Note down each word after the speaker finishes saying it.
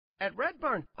At Red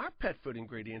Barn, our pet food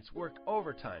ingredients work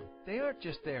overtime. They aren't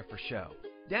just there for show.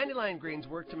 Dandelion greens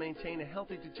work to maintain a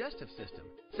healthy digestive system.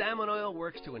 Salmon oil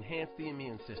works to enhance the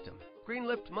immune system.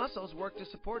 Green-lipped mussels work to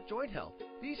support joint health.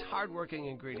 These hard-working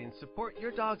ingredients support your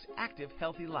dog's active,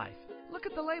 healthy life. Look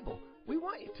at the label. We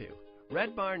want you to.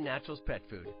 Red Barn Naturals Pet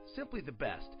Food. Simply the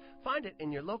best. Find it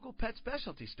in your local pet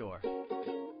specialty store.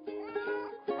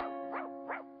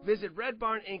 Visit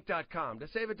RedBarnInc.com to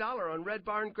save $1 on Red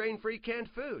Barn grain-free canned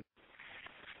food.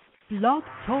 Blog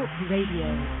Talk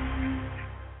Radio.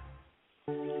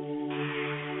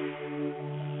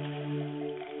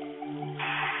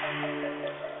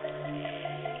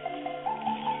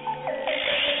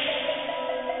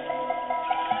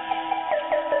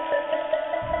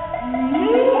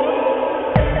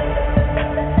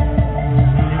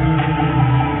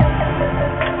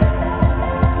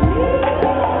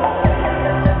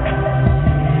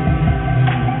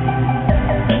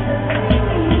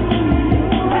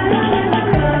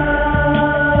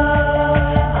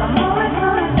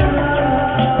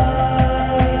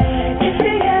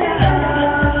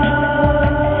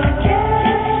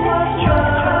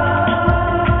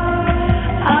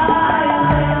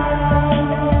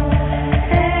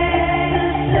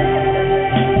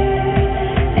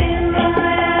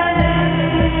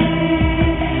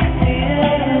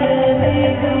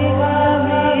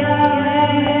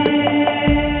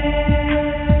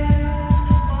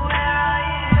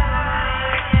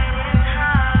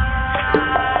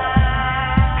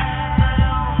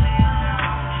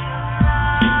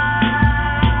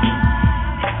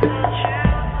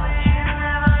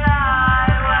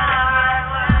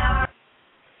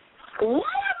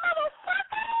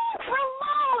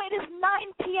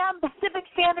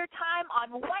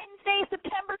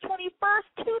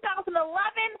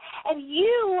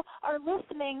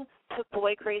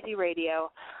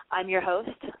 I'm your host,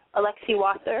 Alexi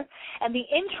Wasser, and the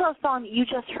intro song you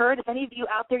just heard, if any of you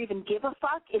out there even give a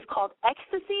fuck, is called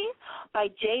Ecstasy by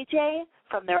JJ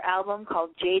from their album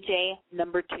called JJ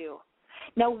Number 2.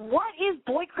 Now, what is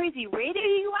Boy Crazy Radio,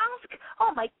 you ask?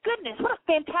 Oh, my goodness, what a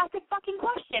fantastic fucking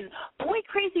question. Boy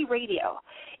Crazy Radio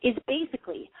is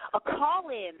basically a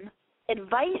call-in,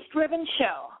 advice-driven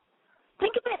show.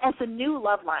 Think of it as a new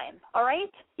love line, all right?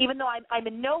 Even though I'm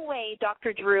in no way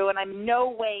Dr. Drew and I'm in no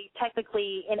way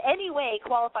technically in any way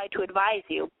qualified to advise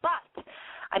you, but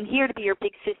I'm here to be your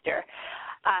big sister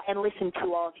and listen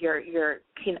to all of your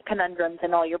conundrums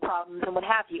and all your problems and what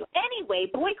have you. Anyway,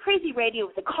 Boy Crazy Radio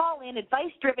is a call-in,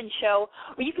 advice-driven show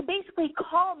where you can basically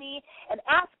call me and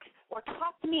ask or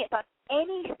talk to me about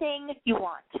anything you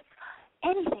want.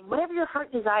 Anything, whatever your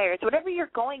heart desires, whatever you're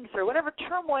going through, whatever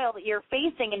turmoil that you're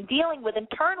facing and dealing with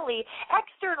internally,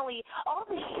 externally, all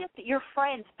the shit that your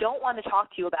friends don't want to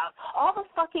talk to you about, all the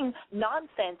fucking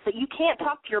nonsense that you can't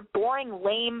talk to your boring,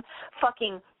 lame,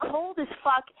 fucking cold as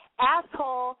fuck,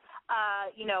 asshole,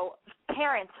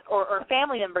 parents or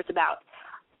family members about.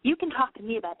 You can talk to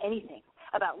me about anything,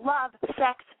 about love,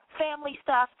 sex, family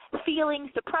stuff, feelings,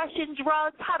 depression,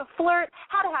 drugs, how to flirt,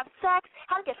 how to have sex,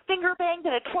 how to get finger banged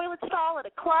in a toilet stall at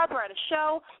a club or at a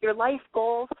show, your life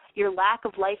goals, your lack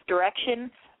of life direction.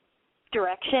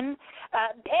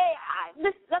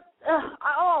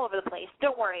 All over the place.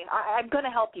 Don't worry. I'm going to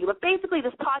help you. But basically,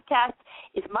 this podcast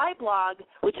is my blog,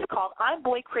 which is called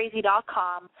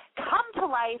I'mBoyCrazy.com, come to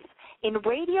life in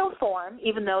radio form,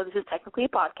 even though this is technically a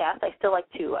podcast. I still like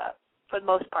to for the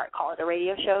most part, call it a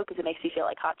radio show because it makes me feel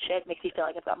like hot shit. It makes me feel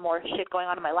like I've got more shit going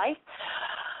on in my life.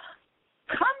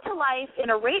 Come to life in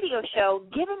a radio show,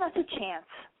 giving us a chance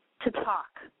to talk,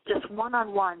 just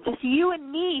one-on-one, just you and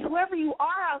me, whoever you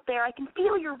are out there. I can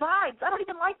feel your vibes. I don't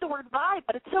even like the word vibe,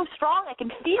 but it's so strong I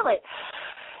can feel it.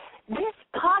 This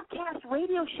podcast,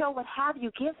 radio show, what have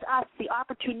you, gives us the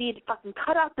opportunity to fucking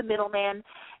cut out the middleman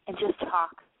and just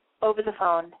talk over the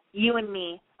phone, you and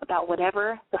me, about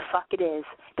whatever the fuck it is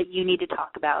that you need to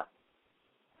talk about.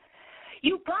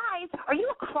 You guys, are you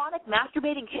a chronic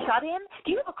masturbating shut-in?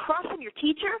 Do you have a crush on your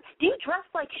teacher? Do you dress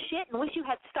like shit and wish you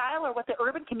had style or what the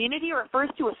urban community refers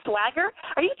to as swagger?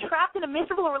 Are you trapped in a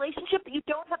miserable relationship that you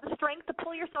don't have the strength to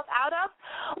pull yourself out of?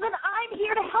 Well, then I'm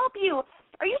here to help you.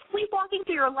 Are you sleepwalking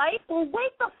through your life? Well,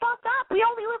 wake the fuck up. We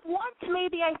only live once,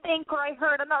 maybe, I think, or I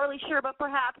heard. I'm not really sure, but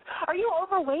perhaps. Are you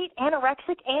overweight,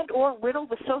 anorexic, and or riddled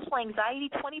with social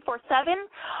anxiety 24/7?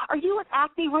 Are you an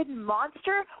acne-ridden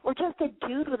monster or just a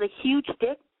dude with a huge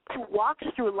dick who walks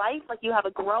through life like you have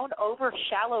a grown-over,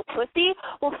 shallow pussy?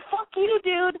 Well, fuck you,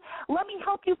 dude. Let me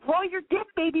help you grow your dick,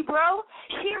 baby bro.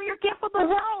 Share your gift with the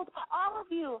world, all of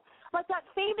you. Like that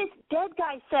famous dead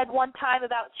guy said, said one time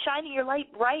about shining your light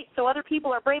bright so other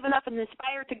people are brave enough and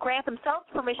inspired to grant themselves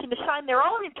permission to shine their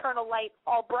own internal light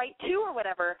all bright too or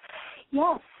whatever.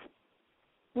 Yes,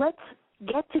 let's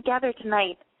get together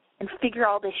tonight and figure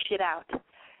all this shit out.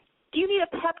 Do you need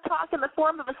a pep talk in the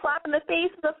form of a slap in the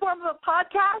face, in the form of a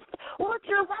podcast? Well, it's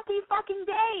your lucky fucking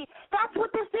day. That's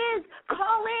what this is.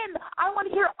 Call in. I want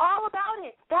to hear all about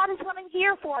it. That is what I'm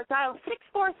here for. Dial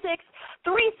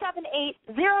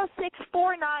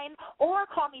 646-378-0649 or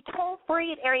call me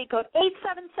toll-free at area code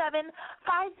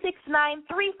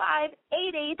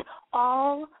 877-569-3588.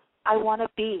 All I want to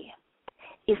be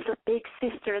is the big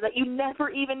sister that you never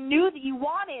even knew that you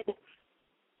wanted.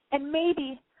 And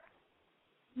maybe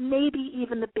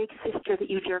even the big sister that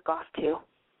you jerk off to.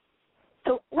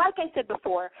 So, like I said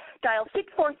before, dial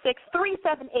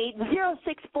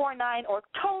 646-378-0649 or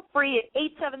toll free at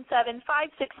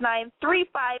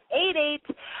 877-569-3588.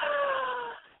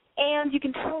 And you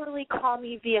can totally call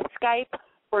me via Skype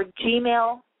or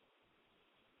Gmail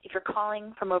if you're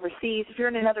calling from overseas. If you're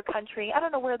in another country, I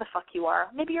don't know where the fuck you are.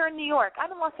 Maybe you're in New York.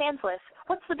 I'm in Los Angeles.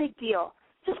 What's the big deal?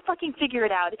 Just fucking figure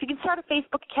it out. If you can start a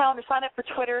Facebook account or sign up for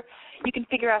Twitter, you can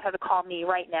figure out how to call me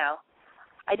right now.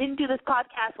 I didn't do this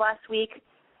podcast last week.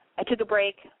 I took a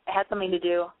break. I had something to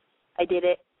do. I did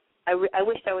it. I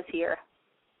wished I was here.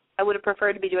 I would have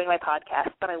preferred to be doing my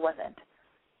podcast, but I wasn't.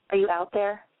 Are you out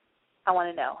there? I want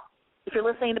to know. If you're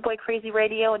listening to Boy Crazy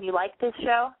Radio and you like this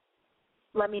show,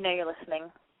 let me know you're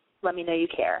listening. Let me know you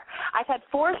care. I've had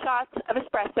 4 shots of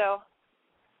espresso.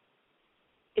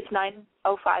 It's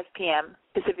 9:05 p.m.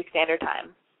 Pacific Standard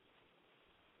Time.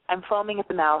 I'm foaming at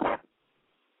the mouth.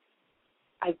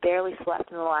 I've barely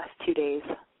slept in the last 2 days.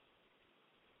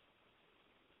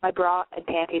 My bra and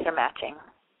panties are matching.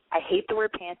 I hate the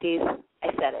word panties. I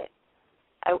said it.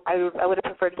 I would have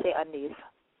preferred to say undies.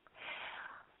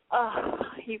 Oh,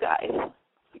 you guys.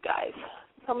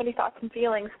 So many thoughts and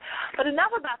feelings. But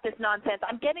enough about this nonsense.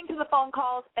 I'm getting to the phone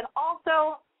calls, and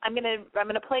also I'm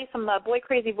gonna play some Boy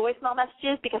Crazy voicemail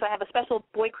messages because I have a special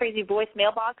Boy Crazy voice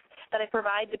mailbox that I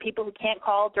provide to people who can't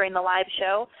call during the live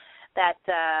show that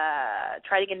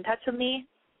try to get in touch with me,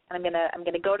 and I'm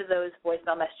gonna go to those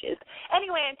voicemail messages.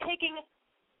 Anyway, I'm taking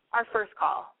our first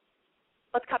call.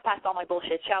 Let's cut past all my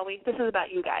bullshit, shall we? This is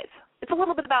about you guys. It's a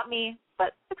little bit about me,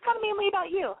 but it's kind of mainly about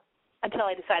you until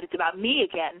I decide it's about me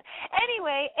again.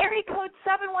 Anyway, area code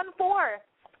 714.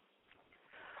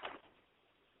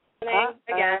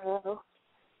 Again. Oh,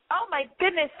 my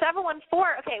goodness,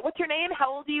 714. Okay, what's your name? How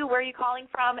old are you? Where are you calling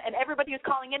from? And everybody who's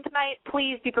calling in tonight,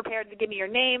 please be prepared to give me your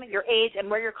name, your age,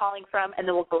 and where you're calling from, and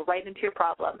then we'll go right into your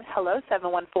problem. Hello,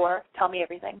 714. Tell me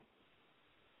everything.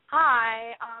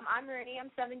 Hi, I'm Rudy. I'm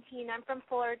 17. I'm from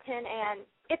Fullerton, and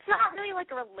it's not really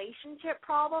like a relationship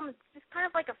problem. It's just kind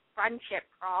of like a friendship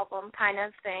problem kind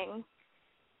of thing.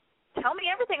 Tell me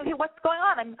everything. Okay, what's going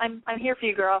on? I'm here for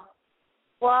you, girl.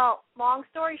 Well, long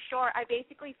story short, I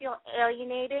basically feel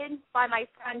alienated by my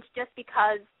friends just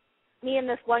because me and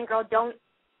this one girl don't.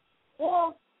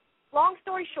 Well, long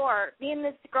story short, me and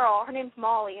this girl, her name's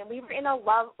Molly, and we were in a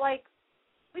love, like,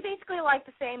 we basically liked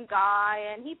the same guy,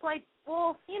 and he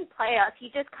didn't play us. He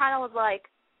just kind of was like,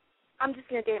 I'm just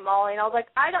going to date Molly. And I was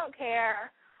like, I don't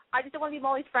care. I just don't want to be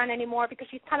Molly's friend anymore because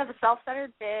she's kind of a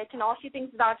self-centered bitch, and all she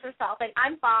thinks about is herself. And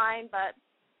I'm fine, but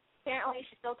apparently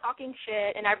she's still talking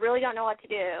shit, and I really don't know what to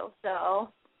do, so.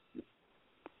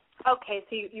 Okay,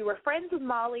 so you were friends with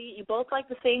Molly. You both like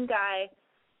the same guy.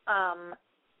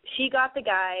 She got the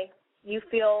guy. You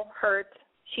feel hurt.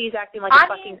 She's acting like a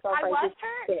fucking self-righteous I was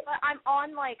hurt, bitch. but I'm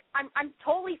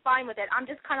totally fine with it. I'm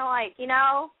just kind of like, he's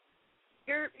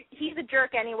a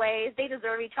jerk anyways. They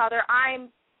deserve each other. I'm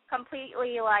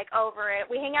completely, over it.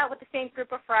 We hang out with the same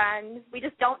group of friends. We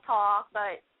just don't talk,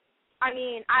 but,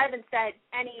 I haven't said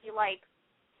any,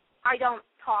 I don't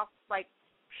talk,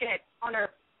 shit on her,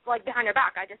 behind her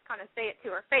back. I just kind of say it to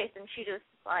her face, and she just,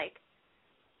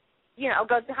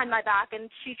 goes behind my back, and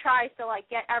she tries to,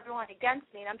 get everyone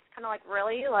against me, and I'm just kind of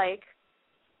really? Are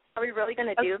we really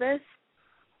going to do this?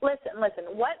 Listen.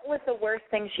 What was the worst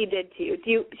thing she did to you?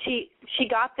 She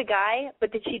got the guy,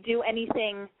 but did she do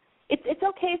anything? It's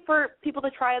okay for people to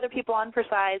try other people on for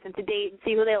size and to date and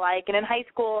see who they like, and in high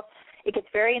school, it gets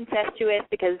very incestuous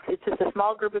because it's just a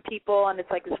small group of people, and it's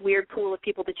this weird pool of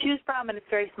people to choose from, and it's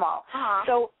very small. Uh-huh.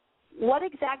 So what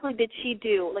exactly did she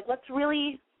do? Let's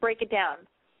really break it down.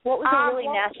 What was a really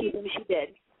nasty thing she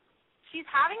did? She's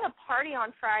having a party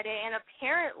on Friday, and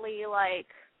apparently,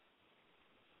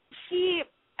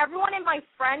 everyone in my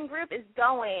friend group is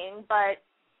going, but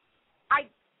I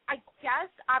guess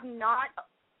I'm not,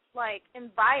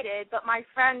 invited, but my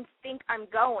friends think I'm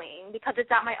going because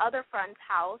it's at my other friend's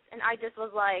house, and I just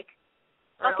was like,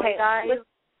 really, okay, guys?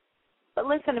 But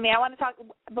listen to me. I want to talk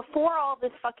before all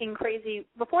this fucking crazy.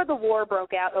 Before the war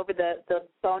broke out over the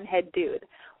bonehead dude,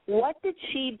 what did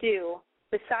she do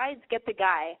besides get the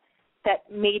guy that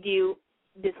made you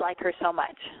dislike her so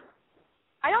much?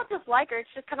 I don't dislike her. It's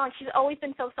just kind of like she's always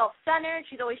been so self-centered.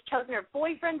 She's always chosen her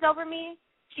boyfriends over me.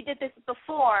 She did this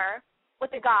before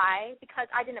with a guy because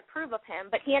I didn't approve of him,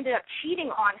 but he ended up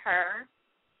cheating on her.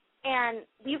 And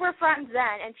we were friends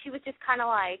then, and she was just kind of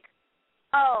like,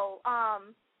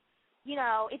 you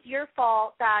know, it's your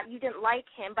fault that you didn't like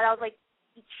him. But I was like,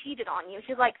 he cheated on you.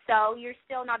 She's like, so you're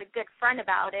still not a good friend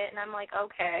about it. And I'm like,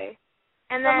 okay.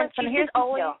 And then she's just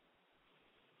always...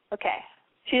 Okay.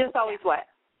 She just always what?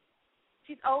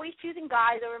 She's always choosing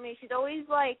guys over me. She's always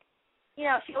like, you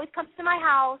know, she always comes to my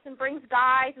house and brings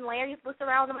guys and lays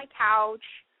around on my couch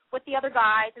with the other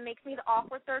guys and makes me the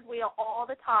awkward third wheel all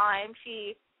the time.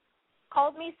 She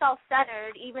calls me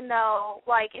self-centered, even though,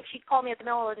 like, if she'd call me at the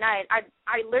middle of the night,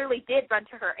 I literally did run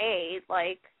to her aid,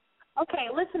 like.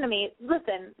 Okay, listen to me.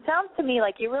 Listen, sounds to me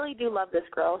like you really do love this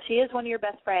girl. She is one of your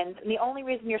best friends, and the only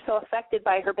reason you're so affected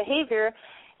by her behavior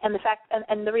and the fact,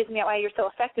 and the reason why you're so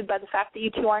affected by the fact that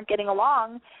you two aren't getting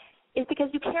along is because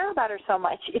you care about her so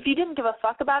much. If you didn't give a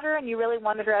fuck about her and you really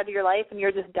wanted her out of your life and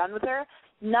you're just done with her,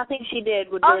 nothing she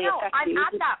did would really affect you. I'm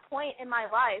at that point in my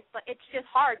life, but it's just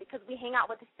hard because we hang out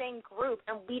with the same group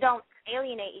and we don't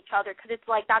alienate each other because it's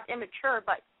like that's immature,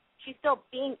 but she's still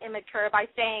being immature by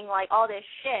saying, like, all this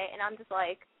shit, and I'm just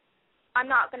like, I'm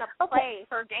not going to play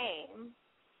her game.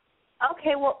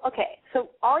 Okay, so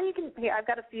all you can, here, I've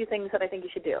got a few things that I think you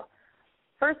should do.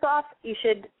 First off, you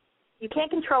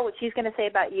can't control what she's going to say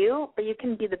about you, but you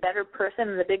can be the better person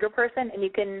and the bigger person, and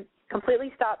you can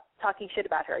completely stop talking shit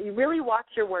about her. You really watch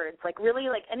your words. Like, really,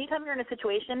 like, anytime you're in a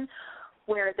situation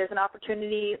where there's an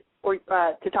opportunity or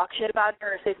to talk shit about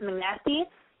her or say something nasty,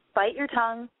 bite your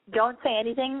tongue. Don't say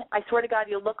anything. I swear to God,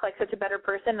 you'll look like such a better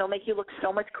person. It'll make you look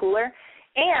so much cooler.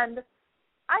 And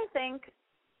I think,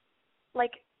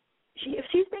 like, if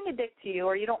she's being a dick to you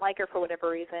or you don't like her for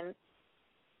whatever reason,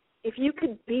 if you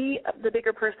could be the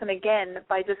bigger person again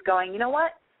by just going, you know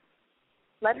what,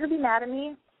 let her be mad at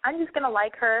me. I'm just going to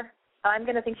like her. I'm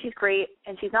going to think she's great,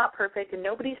 and she's not perfect, and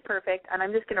nobody's perfect, and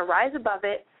I'm just going to rise above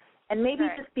it and maybe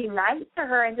just be nice to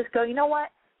her and just go, you know what,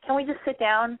 can we just sit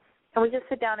down? Can we just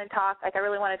sit down and talk? Like, I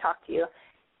really want to talk to you.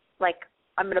 Like,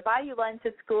 I'm going to buy you lunch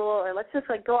at school, or let's just,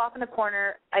 like, go off in a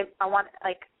corner. I want,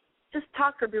 like, just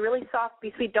talk to her, be really soft,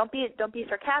 be sweet. Don't be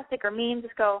sarcastic or mean.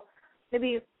 Just go,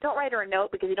 maybe don't write her a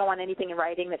note because you don't want anything in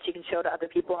writing that she can show to other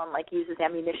people and, like, use as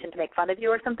ammunition to make fun of you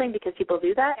or something because people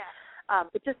do that. Yeah.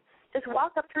 But just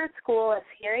walk up to her at school, as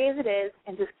scary as it is,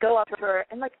 and just go up to her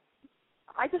and, like,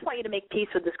 I just want you to make peace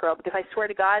with this girl because I swear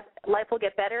to God, life will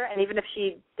get better, and even if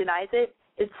she denies it,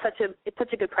 it's such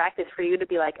a good practice for you to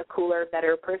be, like, a cooler,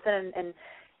 better person,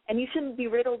 and you shouldn't be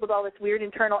riddled with all this weird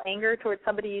internal anger towards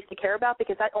somebody you used to care about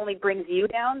because that only brings you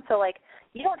down. So, like,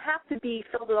 you don't have to be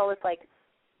filled with all this, like,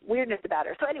 weirdness about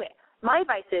her. So anyway, my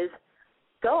advice is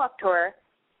go up to her,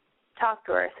 talk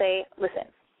to her, say, listen,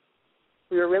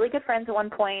 we were really good friends at one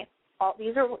point.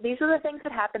 These are the things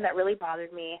that happened that really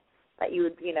bothered me. That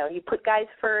you put guys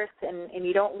first and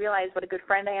you don't realize what a good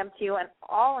friend I am to you, and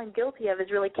all I'm guilty of is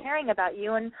really caring about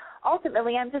you, and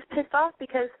ultimately I'm just pissed off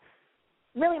because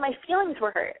really my feelings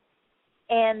were hurt.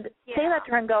 And say that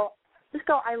to her and just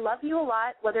go, I love you a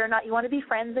lot, whether or not you want to be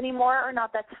friends anymore or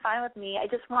not, that's fine with me. I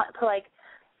just want to, like,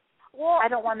 I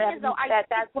don't want to have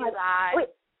that. Wait.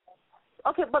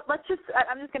 Okay, but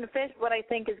I'm just going to finish what I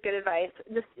think is good advice,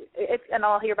 and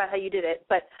I'll hear about how you did it.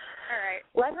 But all right,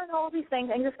 let her know all these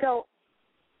things and just go,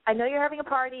 I know you're having a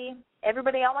party.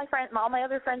 Everybody, all my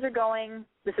other friends are going.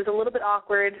 This is a little bit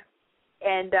awkward.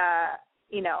 And,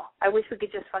 I wish we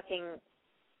could just fucking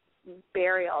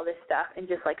bury all this stuff and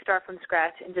just, like, start from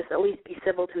scratch and just at least be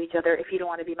civil to each other if you don't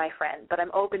want to be my friend. But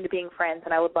I'm open to being friends,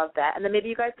 and I would love that. And then maybe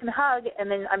you guys can hug, and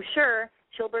then I'm sure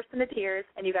she'll burst into tears,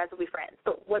 and you guys will be friends.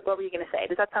 But what were you going to say?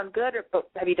 Does that sound good, or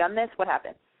have you done this? What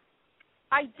happened?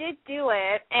 I did do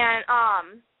it,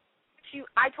 and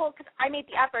because I made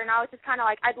the effort, and I was just kind of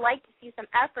like, I'd like to see some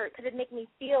effort because it'd make me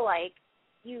feel like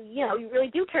you really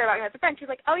do care about me as a friend. She was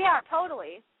like, oh, yeah,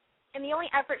 totally. And the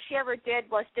only effort she ever did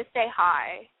was to say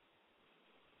hi.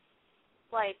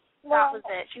 Like, that was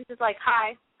it. She was just like,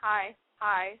 hi,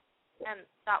 and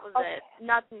that was it.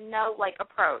 No, like,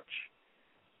 approach.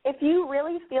 If you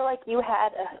really feel like you had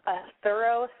a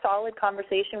thorough, solid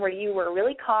conversation where you were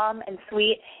really calm and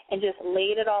sweet and just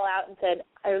laid it all out and said,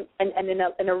 and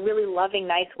in a really loving,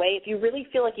 nice way, if you really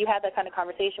feel like you had that kind of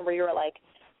conversation where you were like,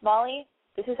 Molly,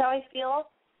 this is how I feel.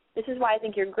 This is why I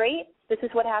think you're great. This is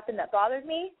what happened that bothered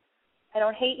me. I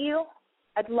don't hate you.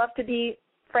 I'd love to be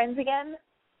friends again.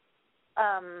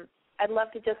 I'd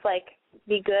love to just, like,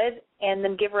 be good and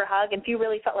then give her a hug. And if you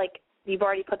really felt like you've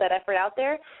already put that effort out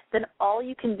there, then all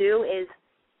you can do is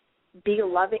be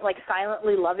loving, like,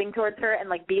 silently loving towards her and,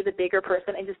 like, be the bigger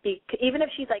person and just be, even if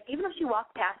she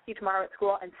walked past you tomorrow at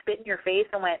school and spit in your face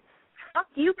and went, fuck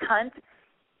you, cunt,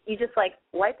 you just, like,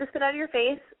 wipe the spit out of your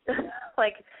face,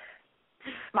 like,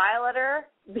 smile at her,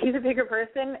 be the bigger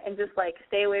person, and just, like,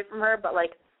 stay away from her, but,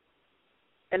 like,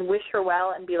 and wish her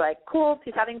well and be like, cool,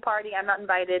 she's having a party, I'm not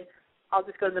invited, I'll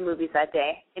just go to the movies that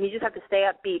day. And you just have to stay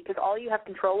upbeat because all you have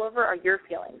control over are your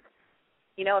feelings.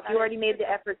 You know, if you already made the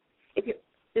effort,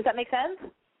 does that make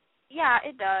sense? Yeah,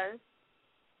 it does.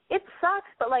 It sucks,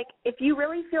 but, like, if you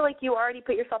really feel like you already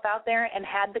put yourself out there and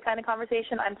had the kind of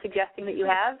conversation I'm suggesting that you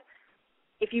have,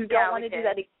 if you don't want to do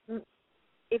that,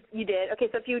 if you did, okay,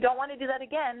 so if you don't want to do that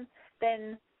again,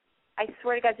 then I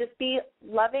swear to God, just be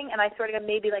loving, and I swear to God,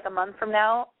 maybe like a month from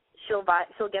now, she'll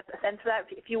get the sense of that.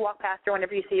 If you walk past her,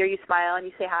 whenever you see her, you smile and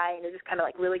you say hi, and you're just kind of,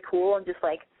 like, really cool and just,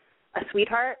 like, a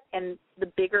sweetheart and the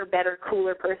bigger, better,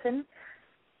 cooler person,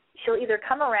 she'll either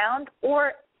come around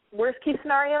or, worst case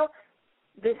scenario,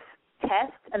 this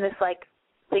test and this, like,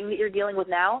 thing that you're dealing with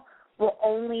now will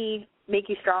only make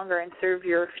you stronger and serve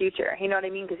your future. You know what I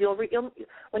mean? Because you'll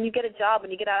when you get a job,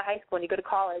 when you get out of high school, when you go to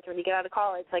college, when you get out of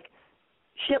college, like,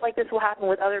 shit like this will happen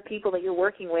with other people that you're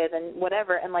working with and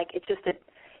whatever, and, like, it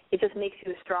just makes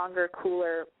you a stronger,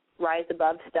 cooler, rise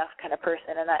above stuff kind of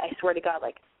person. And I swear to God,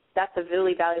 like, that's a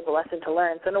really valuable lesson to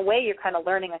learn. So in a way, you're kind of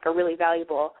learning, like, a really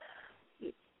valuable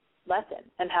lesson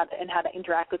and how to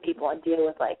interact with people and deal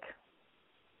with, like,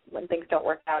 when things don't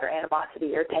work out or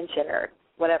animosity or tension or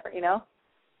whatever, you know?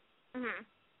 Mhm.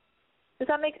 Does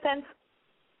that make sense?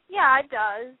 Yeah, it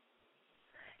does.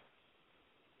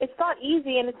 It's not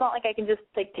easy, and it's not like I can just,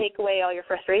 like, take away all your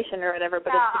frustration or whatever,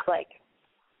 but it's just like...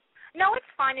 No, it's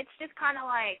fine. It's just kind of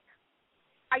like,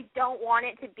 I don't want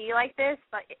it to be like this,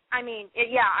 but, I mean,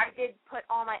 I did put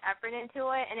all my effort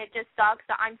into it, and it just sucks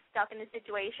that I'm stuck in the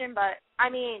situation, but, I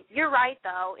mean, you're right,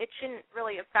 though. It shouldn't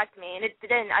really affect me, and it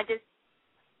didn't. I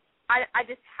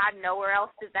just had nowhere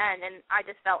else to vent, and I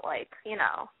just felt like, you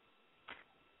know.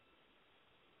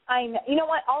 I know. You know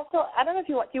what? Also, I don't know if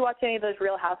do you watch any of those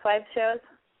Real Housewives shows?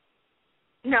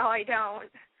 No, I don't.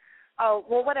 Oh,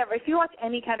 well, whatever. If you watch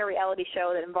any kind of reality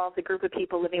show that involves a group of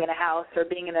people living in a house or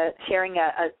being sharing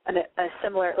a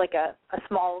similar, like a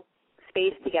small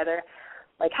space together,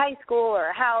 like high school or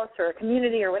a house or a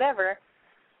community or whatever,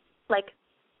 like,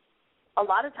 a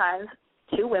lot of times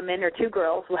 2 women or 2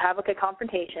 girls will have, like, a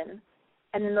confrontation,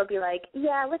 and then they'll be like,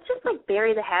 yeah, let's just, like,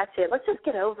 bury the hatchet. Let's just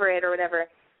get over it or whatever.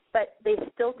 But they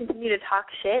still continue to talk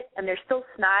shit, and they're still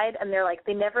snide, and they're, like,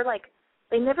 they never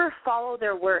follow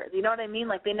their words. You know what I mean?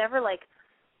 Like, they never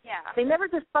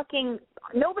just fucking,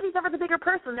 nobody's ever the bigger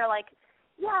person. They're like,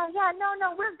 yeah,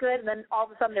 no, we're good. And then all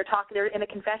of a sudden they're in a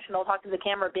confessional talking to the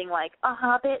camera being like,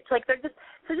 bitch. Like,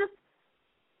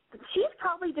 she's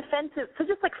probably defensive. So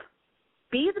just, like,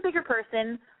 be the bigger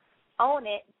person, own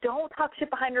it, don't talk shit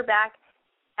behind her back,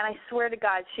 and I swear to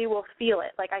God, she will feel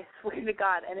it. Like, I swear to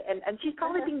God. And she's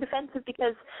probably being defensive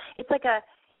because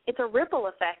it's a ripple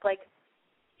effect. Like,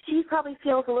 she probably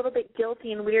feels a little bit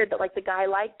guilty and weird that, like, the guy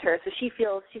liked her, so she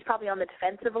feels she's probably on the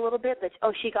defensive a little bit that,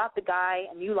 she got the guy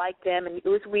and you liked him and it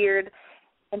was weird.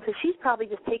 And so she's probably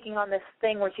just taking on this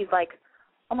thing where she's like,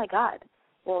 oh, my God,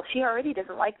 well, she already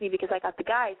doesn't like me because I got the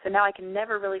guy, so now I can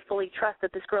never really fully trust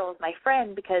that this girl is my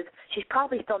friend because she's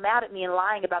probably still mad at me and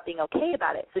lying about being okay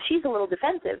about it. So she's a little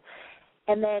defensive.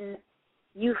 And then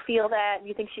you feel that,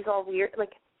 you think she's all weird.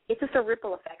 Like, it's just a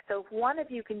ripple effect. So if one of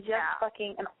you can just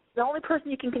and the only person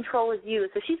you can control is you.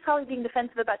 So she's probably being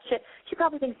defensive about shit. She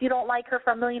probably thinks you don't like her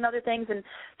for a million other things, and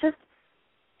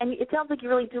it sounds like you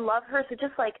really do love her, so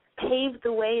just, like, pave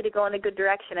the way to go in a good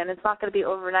direction, and it's not going to be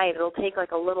overnight. It'll take,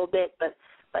 like, a little bit, but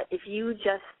if you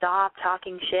just stop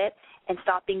talking shit and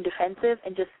stop being defensive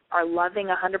and just are loving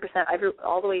 100%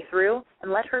 all the way through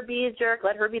and let her be a jerk,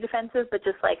 let her be defensive, but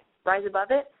just, like, rise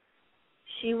above it,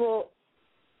 she will,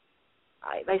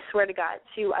 I swear to God,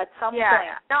 she at some point.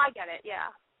 Yeah. No, I get it,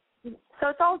 yeah. So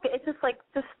it's all good. It's just, like,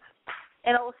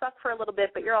 and it'll suck for a little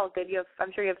bit, but you're all good.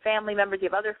 I'm sure you have family members, you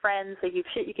have other friends, like, you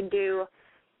have shit you can do.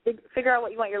 Figure out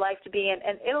what you want your life to be,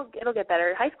 and it'll get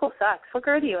better. High school sucks. What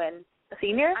grade are you in? A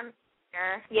senior? I'm a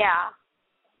senior. Yeah.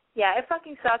 Yeah, it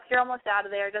fucking sucks. You're almost out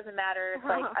of there. It doesn't matter. It's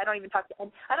like I don't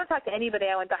talk to anybody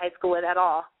I went to high school with at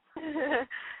all.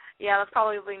 Yeah, that's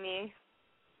probably me.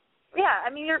 Yeah, I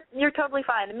mean, you're totally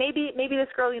fine. And maybe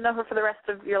this girl, you know her for the rest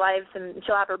of your lives, and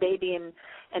she'll have her baby and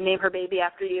name her baby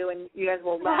after you, and you guys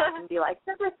will laugh and be like,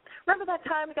 remember that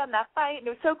time we got in that fight, and it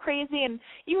was so crazy, and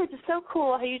you were just so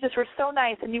cool, how you just were so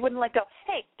nice, and you wouldn't let go.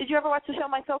 Hey, did you ever watch the show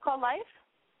My So-Called Life?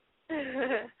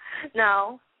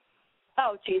 No.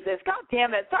 Oh, Jesus. God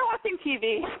damn it. Start watching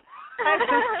TV. I'm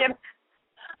just kidding.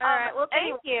 All right. Well,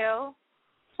 thank you.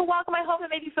 Well, welcome. I hope it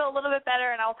made you feel a little bit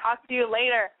better, and I'll talk to you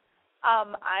later.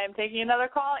 I am taking another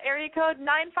call. Area code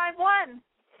 951.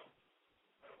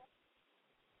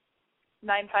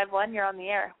 951, you're on the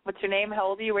air. What's your name? How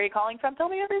old are you? Where are you calling from? Tell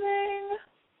me everything.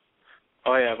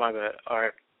 Oh, yeah, my bad. All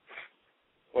right.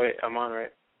 Wait, I'm on,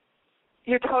 right?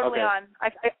 You're totally okay. on.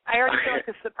 I already feel like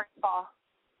this is a prank call.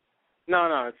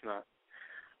 No, it's not.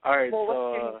 All right,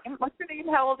 well, what's your name?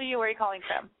 How old are you? Where are you calling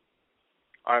from?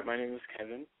 All right, my name is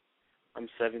Kevin. I'm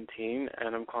 17,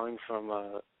 and I'm calling from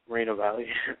Moreno Valley.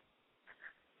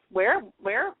 Where?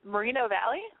 Moreno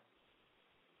Valley?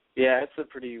 Yeah, it's a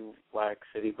pretty whack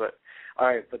city, but all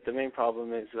right. But the main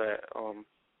problem is that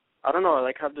I don't know.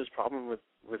 I have this problem with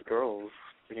girls,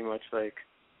 pretty much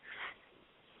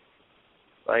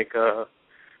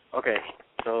okay.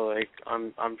 So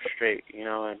I'm straight, you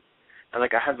know, and I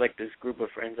have this group of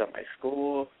friends at my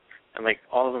school, and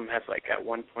all of them have at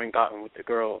one point gotten with the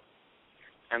girl,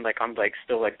 and I'm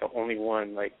still the only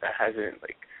one that hasn't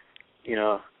you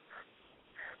know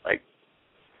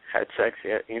had sex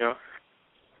yet, you know.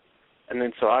 And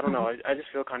then so I don't know, I just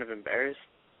feel kind of embarrassed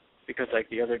because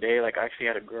the other day I actually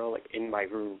had a girl in my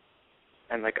room,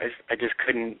 and I just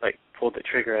couldn't pull the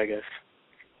trigger, I guess.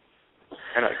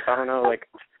 And I don't know,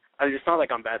 it's not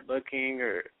I'm bad looking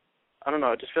or I don't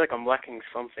know, I just feel I'm lacking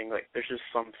something, there's just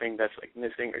something that's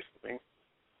missing or something.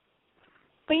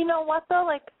 But you know what though,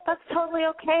 that's totally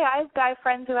okay. I have guy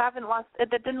friends who that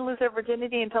didn't lose their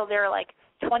virginity until they're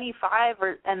 25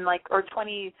 or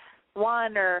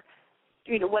 21 or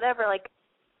whatever.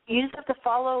 You just have to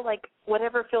follow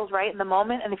whatever feels right in the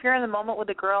moment. And if you're in the moment with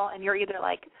a girl and you're either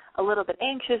a little bit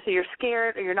anxious or you're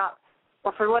scared or you're not,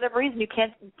 or for whatever reason you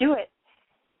can't do it,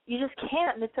 you just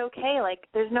can't, and it's okay.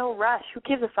 There's no rush. Who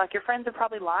gives a fuck? Your friends are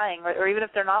probably lying, or even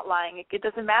if they're not lying, it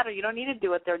doesn't matter. You don't need to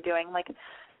do what they're doing.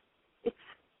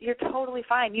 You're totally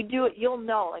fine. You do it, you'll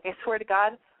know. I swear to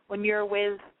God, when you're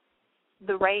with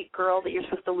the right girl that you're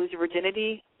supposed to lose your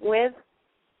virginity with,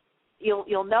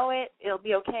 you'll know it. It'll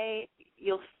be okay.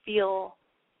 You'll feel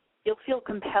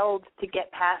compelled to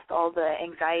get past all the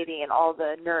anxiety and all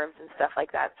the nerves and stuff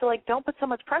like that. So don't put so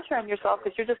much pressure on yourself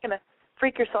because you're just gonna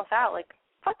freak yourself out.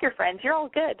 Fuck your friends. You're all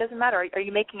good. It doesn't matter. Are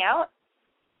you making out?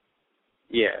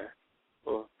 Yeah.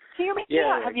 Well. So you're making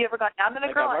out. Have you ever gone down on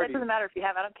a girl? It doesn't matter if you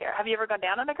have. I don't care. Have you ever gone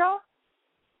down on a girl?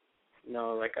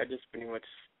 No, I just pretty much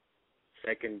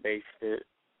second based it.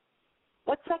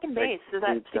 What's second base? Is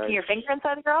that sticking your finger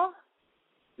inside a girl?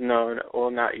 No, well,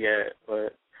 not yet,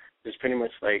 but it's pretty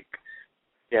much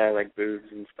boobs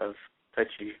and stuff,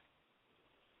 touchy.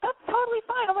 That's totally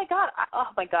fine.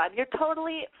 Oh my God, you're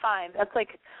totally fine. That's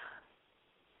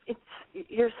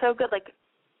you're so good.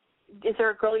 Is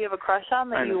there a girl you have a crush on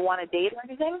that you want to date or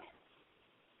anything?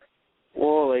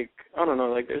 Well, I don't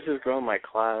know, there's this girl in my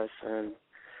class, and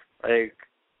I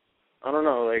don't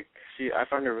know, I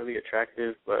find her really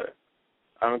attractive, but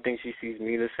I don't think she sees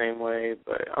me the same way,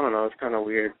 but I don't know, it's kind of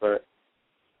weird, but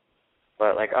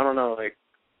I don't know,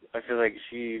 I feel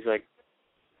she's a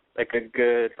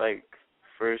good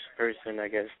first person, I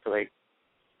guess, to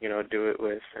do it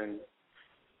with, and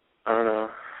I don't know,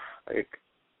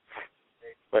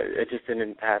 but it just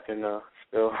didn't happen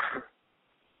still.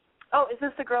 Oh, is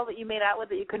this the girl that you made out with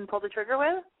that you couldn't pull the trigger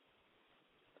with?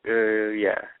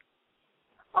 Yeah.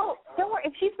 Oh, don't worry.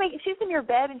 If she's in your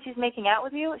bed and she's making out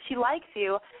with you, she likes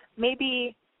you.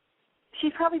 Maybe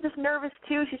she's probably just nervous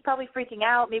too. She's probably freaking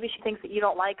out. Maybe she thinks that you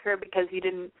don't like her because you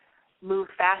didn't move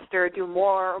faster or do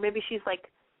more. Or maybe she's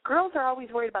girls are always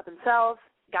worried about themselves.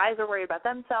 Guys are worried about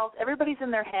themselves. Everybody's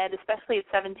in their head, especially at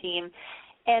 17.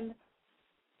 And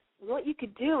what you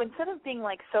could do, instead of being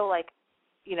I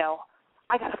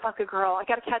got to fuck a girl, I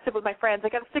got to catch up with my friends, I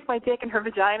got to stick my dick in her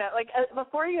vagina.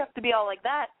 Before you have to be all like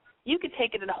that, you could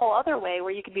take it in a whole other way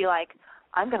where you could be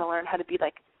I'm going to learn how to be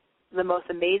the most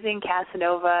amazing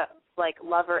Casanova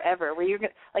lover ever. Where you're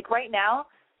right now,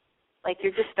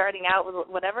 you're just starting out with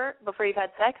whatever before you've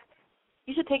had sex.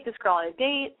 You should take this girl on a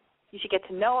date. You should get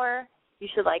to know her. You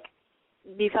should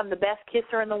become the best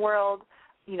kisser in the world.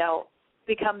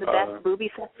 Become the best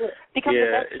booby fester. Become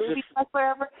the best booby fester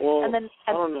ever. Well, and then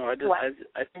I don't know.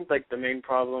 I think the main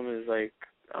problem is I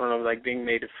don't know, being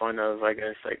made fun of, I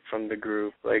guess, from the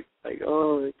group.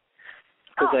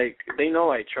 Because, like, they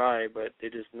know I try, but they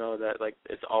just know that, like,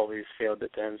 it's always failed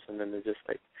attempts, and then they're just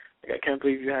like, I can't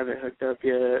believe you haven't hooked up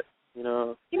yet, you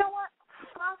know? You know what?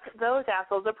 Fuck those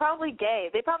assholes. They're probably gay.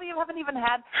 They probably haven't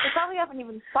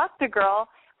even fucked a girl.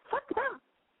 Fuck them.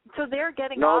 So they're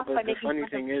getting off by making. No, but the funny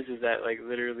thing is that, like,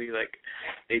 literally, like,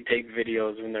 they take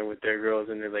videos when they're with their girls,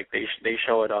 and they're like, they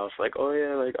show it off, like, oh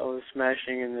yeah, like I was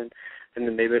smashing, and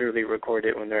then they literally record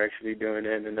it when they're actually doing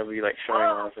it, and then they'll be like showing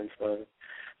off and stuff.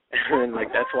 And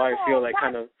like that's why I feel like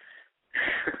kind of.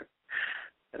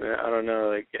 And I don't know,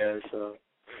 like so.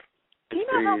 Do you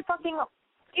know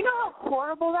how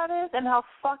horrible that is, and how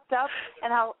fucked up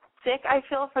and how sick I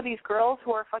feel for these girls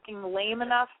who are fucking lame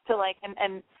enough to like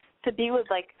and to be with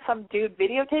like some dude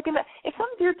videotaping that. If some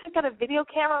dude took out a video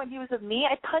camera when he was with me,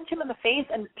 I'd punch him in the face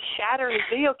and shatter his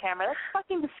video camera. That's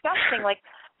fucking disgusting. Like,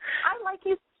 I like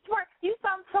you. You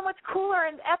sound so much cooler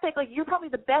and epic. Like, you're probably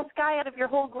the best guy out of your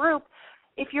whole group.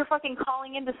 If you're fucking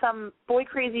calling into some Boy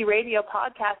Crazy Radio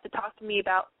podcast to talk to me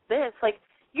about this, like,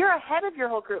 you're ahead of your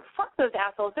whole group. Fuck those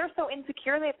assholes. They're so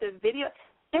insecure they have to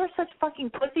they're such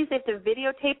fucking pussies they have to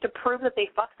videotape to prove that they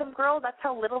fucked some girl. That's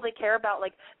how little they care about,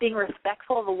 like, being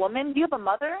respectful of a woman. Do you have a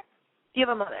mother?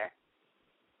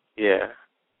 Yeah.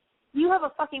 You have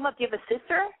a fucking mother. Do you have a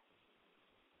sister?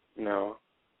 No.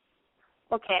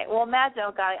 Okay, well, imagine,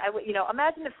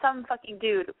 imagine if some fucking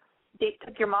dude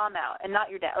took your mom out and not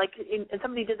your dad. Like, and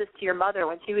somebody did this to your mother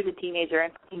when she was a teenager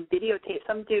and fucking videotaped.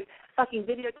 Some dude fucking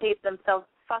videotaped themselves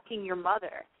fucking your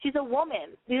mother. She's a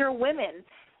woman. These are women.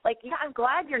 Like, yeah, I'm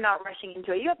glad you're not rushing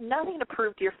into it. You have nothing to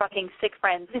prove to your fucking sick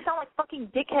friends. They sound like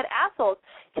fucking dickhead assholes.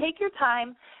 Take your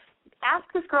time. Ask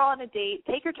this girl on a date.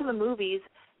 Take her to the movies.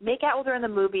 Make out with her in the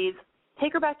movies.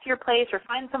 Take her back to your place or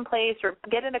find some place or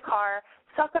get in a car.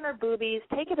 Suck on her boobies,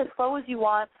 take it as slow as you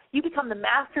want. You become the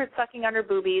master at sucking on her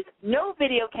boobies. No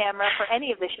video camera for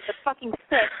any of this shit. That's fucking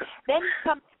sick. Then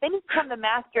you become the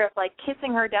master of, like,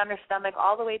 kissing her down her stomach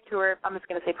all the way to her, I'm just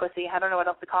going to say pussy, I don't know what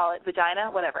else to call it,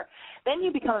 vagina, whatever. Then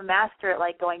you become a master at,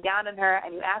 like, going down on her,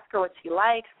 and you ask her what she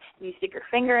likes, and you stick your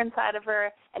finger inside of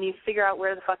her, and you figure out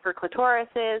where the fuck her clitoris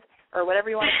is, or whatever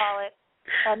you want to call it.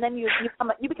 And then you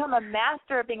become a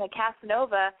master of being a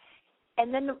Casanova,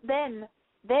 and then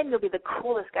you'll be the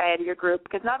coolest guy out of your group,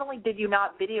 because not only did you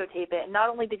not videotape it, not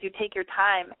only did you take your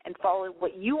time and follow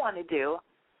what you want to do,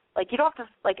 like, you don't have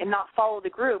to, like, and not follow the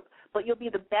group, but you'll be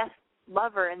the best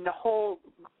lover in the whole,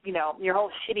 your whole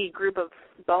shitty group of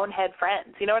bonehead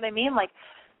friends. You know what I mean? Like,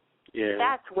 yeah.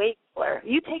 That's way cooler.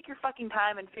 You take your fucking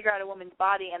time and figure out a woman's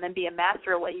body and then be a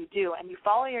master of what you do, and you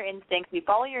follow your instincts, you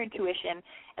follow your intuition,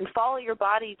 and follow your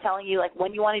body telling you, like,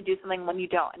 when you want to do something, when you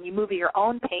don't, and you move at your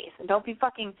own pace, and don't be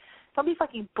fucking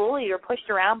bullied or pushed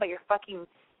around by your fucking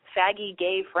faggy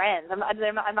gay friends. I'm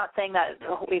not saying that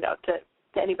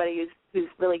to anybody who's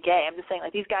really gay. I'm just saying,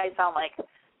 like, these guys sound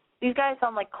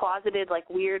like closeted, like,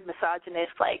 weird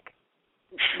misogynist, like,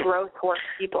 gross horse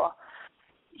people.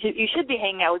 You should be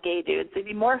hanging out with gay dudes. They'd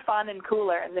be more fun and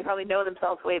cooler, and they probably know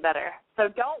themselves way better. So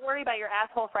don't worry about your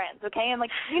asshole friends, okay? And,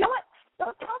 like, you know what?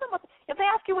 Don't tell them if they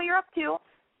ask you what you're up to.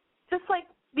 Just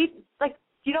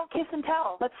you don't kiss and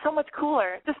tell. That's so much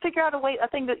cooler. Just figure out a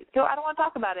thing to go. I don't want to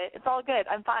talk about it. It's all good.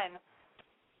 I'm fine.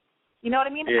 You know what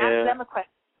I mean? Yeah. Ask them a question.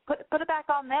 Put it back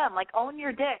on them. Like, own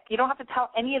your dick. You don't have to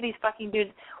tell any of these fucking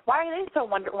dudes. Why are they so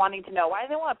wanting to know? Why do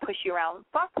they want to push you around?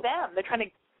 Fuck them. They're trying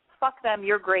to fuck them.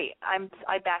 You're great.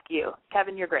 I back you.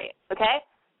 Kevin, you're great. Okay?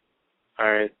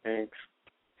 All right. Thanks.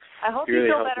 I hope you really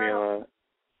feel helped better. me a lot.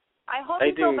 I hope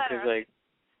you feel better. Because, like,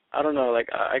 I don't know, like,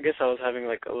 I guess I was having,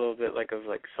 like, a little bit, like, of,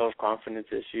 like, self-confidence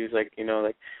issues, like,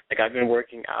 like I've been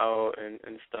working out and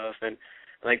stuff, and,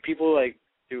 like, people, like,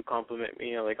 do compliment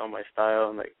me, like, on my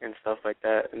style and stuff like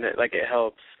that, and, it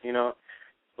helps,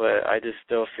 but I just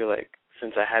still feel like,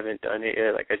 since I haven't done it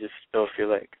yet, like, I just still feel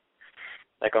like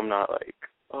I'm not, like,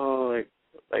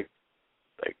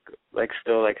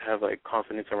 still, like, have, like,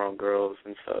 confidence around girls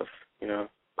and stuff,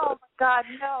 Oh, my God,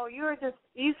 no,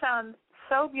 you sound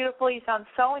so beautiful. You sound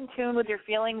so in tune with your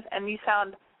feelings, and you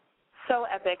sound so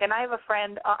epic. And I have a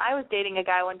friend, I was dating a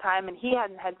guy one time, and he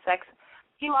hadn't had sex.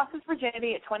 He lost his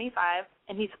virginity at 25,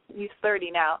 and he's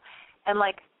 30 now. And,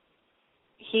 like,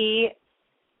 he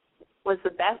was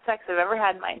the best sex I've ever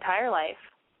had in my entire life.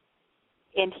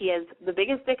 And he has the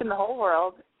biggest dick in the whole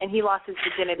world, and he lost his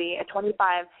virginity at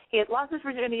 25. He had lost his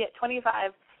virginity at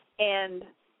 25 and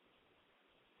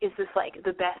is just, like,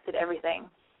 the best at everything.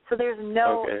 So there's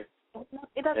no... Okay.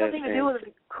 It has nothing to do with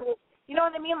it. Cool. You know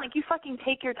what I mean? Like, you fucking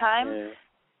take your time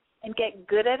and get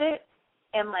good at it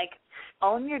and, like,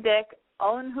 own your dick,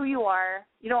 own who you are.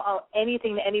 You don't owe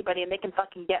anything to anybody, and they can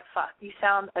fucking get fucked. You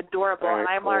sound adorable, right, and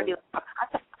I'm cool. already,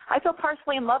 I feel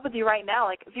partially in love with you right now.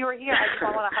 Like, if you were here, I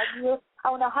want to hug you. I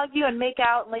want to hug you and make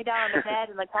out and lay down on the bed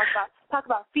and, like, talk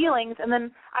about feelings, and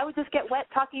then I would just get wet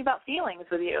talking about feelings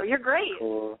with you. You're great.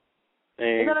 Cool.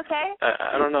 Thanks. Is that okay?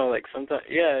 I don't know, like, sometimes,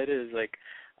 yeah, it is. Like,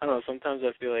 I don't know, sometimes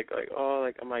I feel like, oh,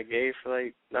 like, am I gay for,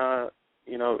 like, not,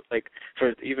 you know, like,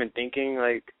 for even thinking,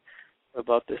 like,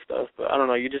 about this stuff. But I don't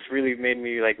know, you just really made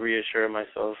me, like, reassure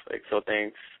myself. Like, so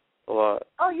thanks a lot.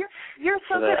 Oh, you're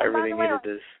so good. I really needed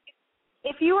this.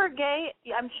 If you were gay,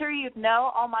 I'm sure you'd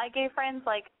know, all my gay friends,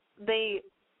 like,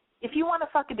 if you want to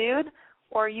fuck a dude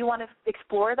or you want to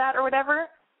explore that or whatever,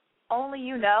 only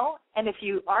you know. And if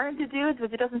you are into dudes,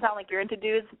 which it doesn't sound like you're into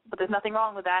dudes, but there's nothing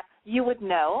wrong with that, you would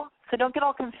know. So don't get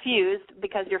all confused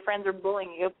because your friends are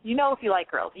bullying you. You know if you like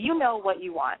girls. You know what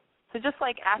you want. So just,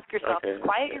 like, ask yourself,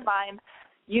 quiet your mind.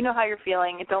 You know how you're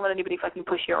feeling. Don't let anybody fucking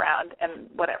push you around and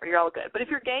whatever. You're all good. But if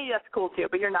you're gay, that's cool too,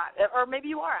 but you're not. Or maybe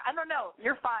you are. I don't know.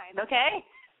 You're fine, okay?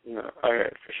 No, all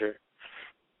right, for sure.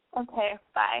 Okay,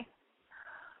 bye.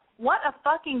 What a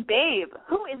fucking babe.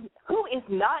 Who is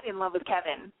not in love with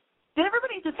Kevin? Did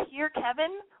everybody just hear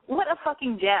Kevin? What a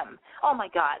fucking gem. Oh, my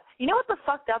God. You know what the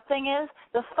fucked up thing is?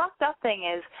 The fucked up thing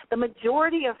is the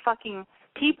majority of fucking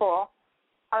people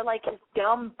are like his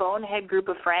dumb bonehead group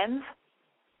of friends,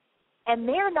 and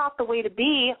they're not the way to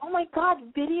be. Oh, my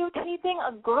God, videotaping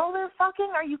a girl they're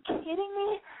fucking? Are you kidding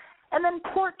me? And then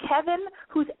poor Kevin,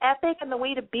 who's epic and the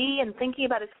way to be and thinking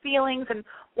about his feelings and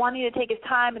wanting to take his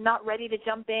time and not ready to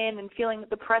jump in and feeling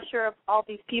the pressure of all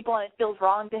these people, and it feels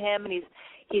wrong to him, and he's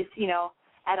you know,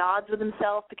 at odds with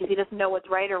himself because he doesn't know what's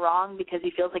right or wrong because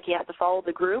he feels like he has to follow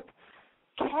the group.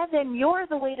 Kevin, you're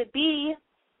the way to be.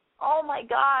 Oh, my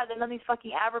God. And then these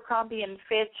fucking Abercrombie and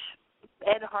Fitch,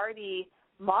 Ed Hardy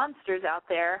monsters out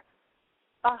there.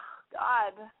 Oh,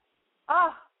 God.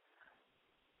 Oh.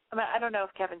 I mean, I don't know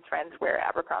if Kevin's friends wear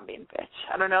Abercrombie and Fitch.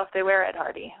 I don't know if they wear Ed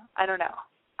Hardy. I don't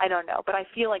know, but I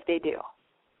feel like they do.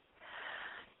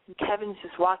 And Kevin's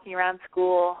just walking around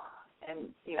school and,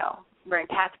 you know, wearing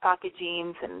patch pocket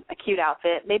jeans and a cute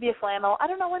outfit, maybe a flannel. I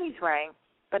don't know what he's wearing,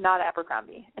 but not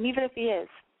Abercrombie. And even if he is,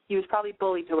 he was probably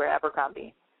bullied to wear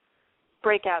Abercrombie.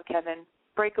 Break out, Kevin.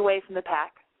 Break away from the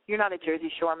pack. You're not a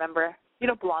Jersey Shore member. You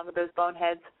don't belong with those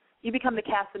boneheads. You become the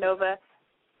Casanova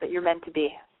that you're meant to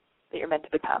be, that you're meant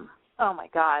to become. Oh, my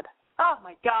God. Oh,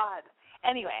 my God.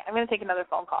 Anyway, I'm going to take another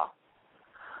phone call.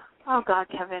 Oh, God,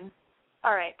 Kevin.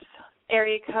 All right.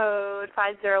 Area code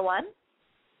 501.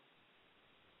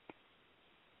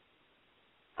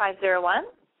 501.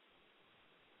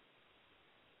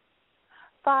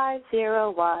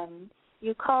 501.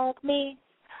 You called me.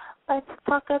 Let's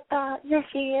talk about your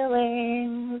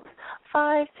feelings.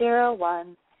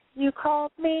 501. You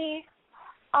called me.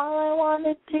 All I want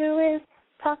to do is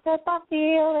talk about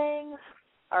feelings.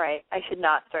 All right, I should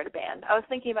not start a band. I was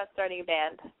thinking about starting a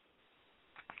band,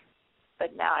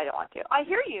 but now I don't want to. I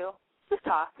hear you. Just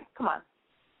talk. Come on.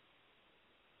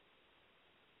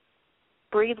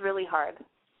 Breathe really hard.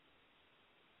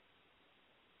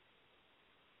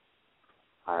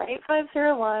 All right,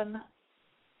 501.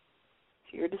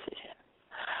 It's your decision.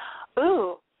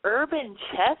 Ooh, Urban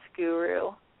Chess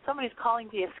Guru. Somebody's calling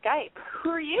via Skype. Who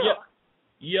are you?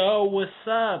 Yo, what's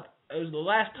up? It was the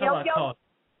last time I called.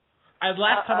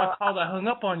 Last time I called, I hung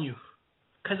up on you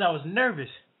because I was nervous.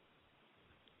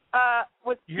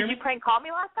 Did you prank call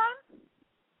me last time?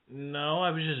 No,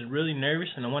 I was just really nervous,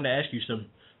 and I wanted to ask you some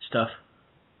stuff.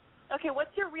 Okay,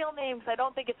 what's your real name? Because I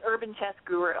don't think it's Urban Chess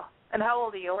Guru. And how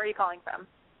old are you? Where are you calling from?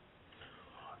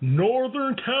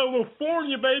 Northern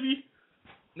California, baby.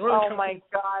 My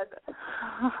God.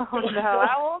 Oh, no.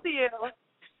 How old are you?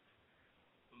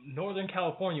 Northern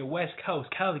California, West Coast,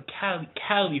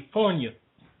 California.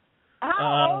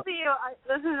 How old are you?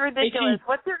 This is ridiculous. 18.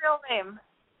 What's your real name?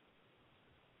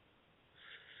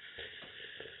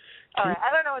 All right,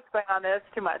 I don't know what's going on there. It's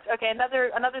too much. Okay,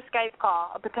 another Skype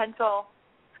call, a potential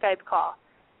Skype call.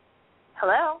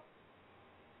 Hello?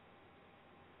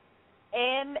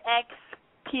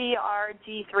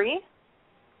 NXPRG3?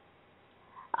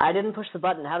 I didn't push the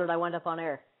button. How did I wind up on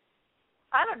air?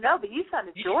 I don't know, but you sound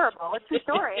adorable. What's your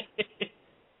story?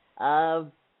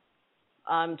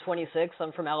 I'm 26.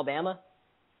 I'm from Alabama.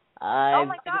 Oh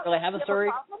my God! Didn't really have a story.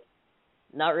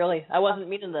 Not really. I wasn't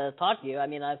meaning to talk to you. I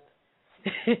mean, that's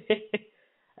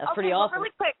pretty awesome.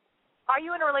 Really quick, are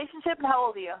you in a relationship, and how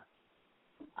old are you?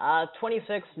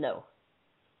 26. No.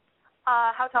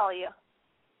 How tall are you?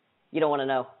 You don't want to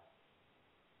know.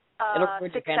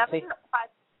 6'7",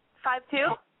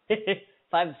 5'2"?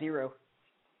 5'0".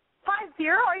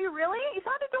 5'0"? Are you really? You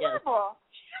sound adorable.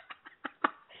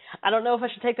 Yes. I don't know if I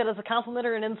should take that as a compliment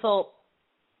or an insult.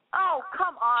 Oh,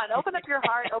 come on. Open up your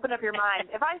heart. Open up your mind.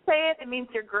 If I say it, it means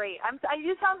you're great.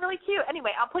 You sound really cute.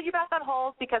 Anyway, I'll put you back on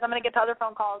hold because I'm going to get to other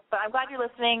phone calls, but I'm glad you're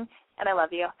listening, and I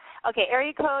love you. Okay,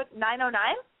 area code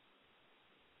 909.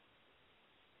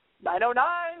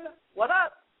 909. What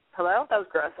up? Hello? That was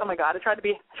gross. Oh, my God. I tried to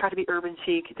be urban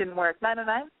chic. It didn't work.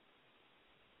 909.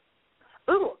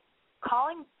 Ooh,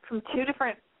 calling from two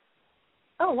different.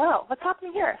 Oh, wow. What's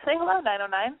happening here? Say hello,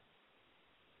 909.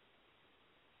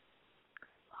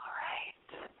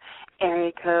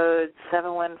 Area code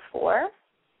 714.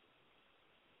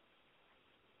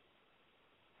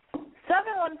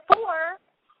 714?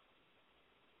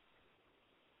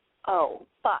 Oh,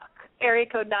 fuck. Area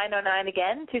code 909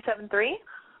 again, 273.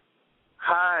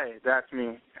 Hi, that's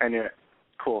me. I knew it.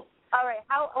 Cool. All right.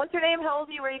 What's your name? How old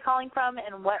are you? Where are you calling from?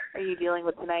 And what are you dealing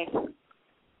with tonight?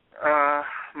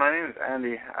 My name is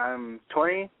Andy. I'm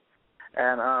 20,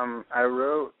 and I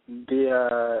wrote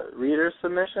the reader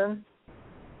submission.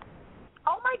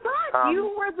 Oh my God!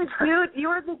 You were the dude. You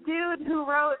were the dude who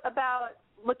wrote about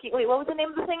looking. Wait, what was the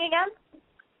name of the thing again?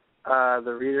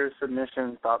 The reader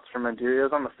submission, Thoughts from Madeira.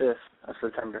 It was on the 5th of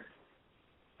September.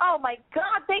 Oh my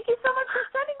God! Thank you so much for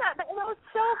sending that. That was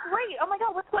so great. Oh my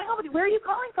God! What's going on with you? Where are you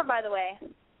calling from, by the way?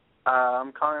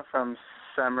 I'm calling from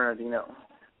San Bernardino.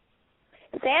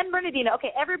 San Bernardino.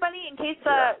 Okay, everybody. In case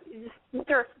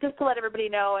just to let everybody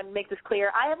know and make this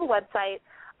clear, I have a website.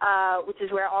 Which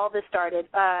is where all this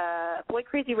started. Boy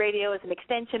Crazy Radio is an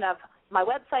extension of my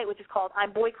website, which is called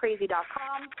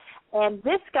I'mBoyCrazy.com. And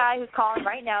this guy who's calling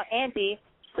right now, Andy,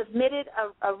 submitted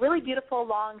a really beautiful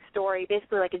long story,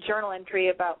 basically like a journal entry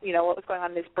about, what was going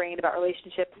on in his brain about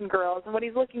relationships and girls and what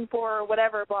he's looking for,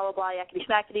 whatever, blah, blah, blah, yakety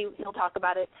schmackety. He'll talk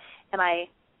about it. And I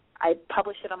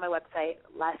published it on my website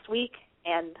last week,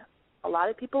 and a lot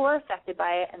of people were affected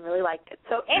by it and really liked it.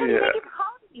 So, Andy, thank you for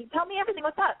calling me. Tell me everything.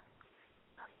 What's up?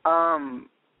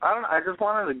 I just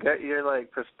wanted to get your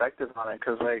perspective on it,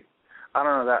 because I don't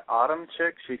know, that Autumn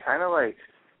chick, she kind of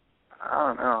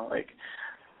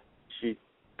she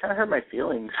kind of hurt my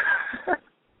feelings.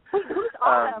 Wait, who's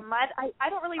Autumn? I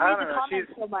don't really read the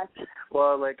comments so much.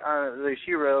 Well,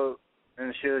 she wrote,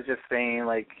 and she was just saying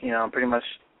pretty much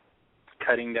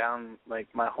cutting down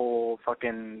my whole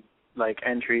fucking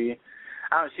entry.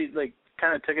 I don't know, she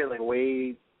kind of took it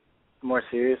way more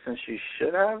serious than she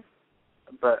should have.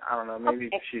 But I don't know, maybe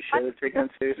she should have taken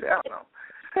it seriously. I don't know.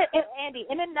 Andy,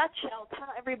 in a nutshell, tell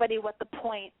everybody what the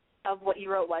point of what you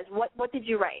wrote was. What did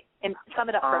you write? And sum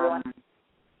it up for everyone.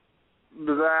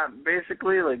 That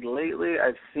basically, lately,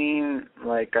 I've seen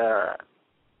a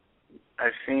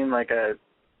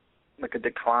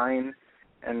decline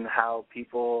in how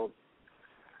people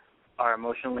are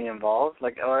emotionally involved,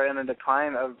 or in a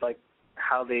decline of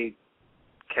how they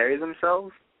carry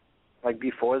themselves.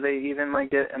 Before they even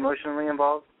get emotionally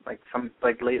involved,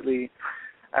 lately,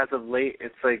 as of late,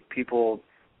 it's people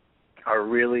are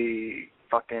really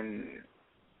fucking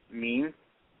mean,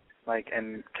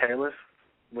 and careless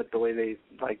with the way they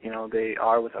they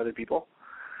are with other people,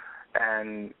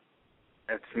 and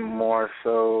it's more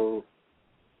so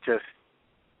just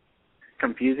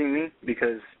confusing me,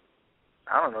 because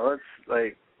I don't know,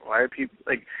 it's why are people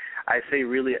I say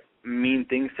really mean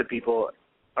things to people.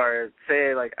 Or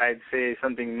say, I'd say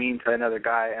something mean to another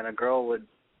guy, and a girl would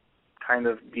kind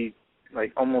of be,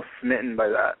 almost smitten by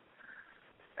that.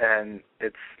 And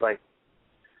it's, I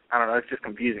don't know, it's just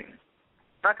confusing.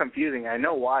 Not confusing, I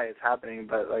know why it's happening,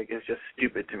 but, it's just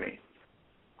stupid to me.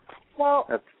 Well,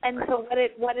 so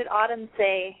what did Autumn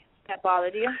say that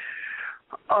bothered you?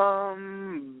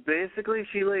 Basically,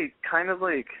 she, kind of,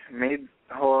 made,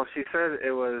 well, she said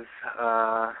it was,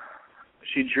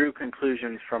 she drew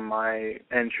conclusions from my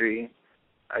entry,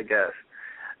 I guess.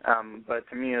 But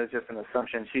to me, it was just an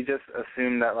assumption. She just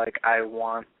assumed that, I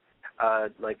want,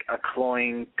 a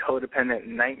cloying, codependent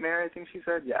nightmare, I think she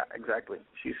said. Yeah, exactly,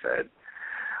 she said.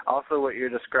 Also, what you're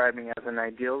describing as an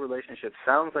ideal relationship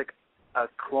sounds like a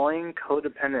cloying,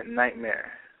 codependent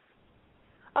nightmare.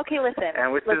 Okay, listen.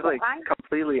 And which is,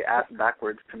 completely ass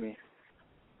backwards to me.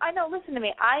 I know, listen to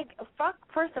me.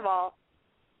 First of all,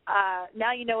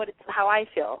 now you know how I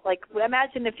feel.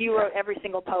 Imagine if you wrote every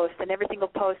single post, and every single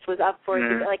post was up for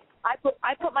I put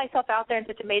myself out there in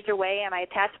such a major way, and I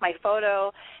attached my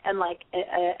photo and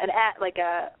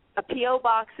a PO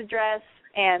box address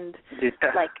and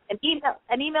an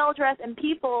email address, and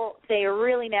people say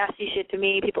really nasty shit to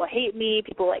me. People hate me.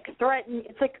 People threaten.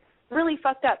 It's really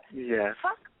fucked up. Yeah.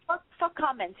 Fuck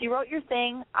comments. You wrote your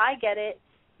thing. I get it.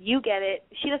 You get it.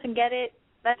 She doesn't get it.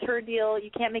 That's her deal. You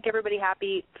can't make everybody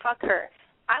happy. Fuck her.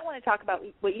 I want to talk about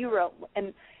what you wrote.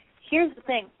 And here's the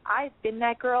thing. I've been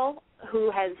that girl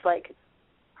who has,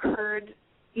 heard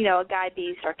you know, a guy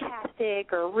be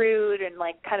sarcastic or rude and,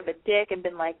 like, kind of a dick and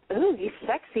been like, ooh, he's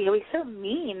sexy. Oh, he's so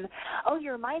mean. Oh, he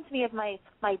reminds me of my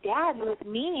dad who was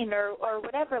mean or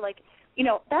whatever. Like, you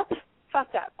know, that's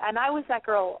fucked up. And I was that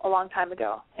girl a long time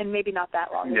ago, and maybe not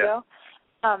that long ago.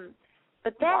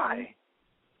 But then, why?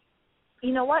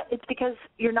 You know what? It's because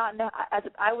you're not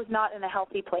I was not in a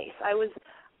healthy place.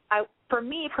 For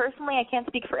me personally, I can't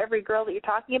speak for every girl that you're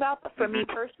talking about, but for me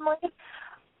personally,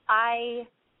 I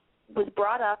was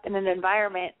brought up in an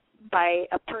environment by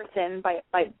a person, by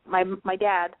my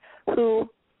dad, who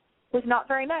was not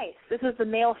very nice. This was the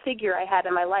male figure I had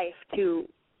in my life to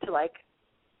like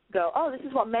go, oh, this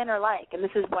is what men are like, and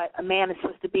this is what a man is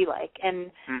supposed to be like,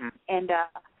 and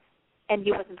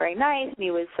he wasn't very nice, and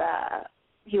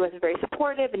he wasn't very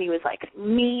supportive, and he was like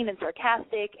mean and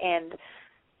sarcastic, and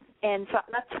so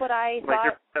that's what I thought. Like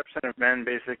your perception of men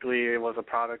basically was a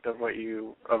product of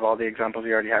all the examples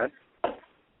you already had?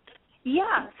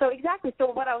 Yeah, so exactly. So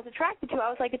what I was attracted to, I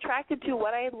was like attracted to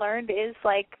what I had learned is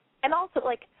like, and also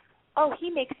like, oh,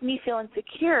 he makes me feel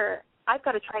insecure. I've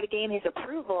got to try to gain his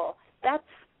approval.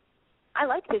 I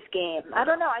like this game. I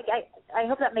don't know. I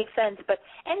hope that makes sense. But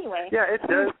anyway. Yeah, it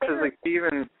does, because like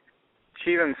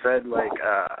she even said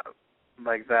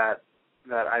like that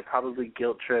I probably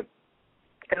guilt tripped.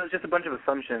 It was just a bunch of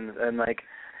assumptions, and like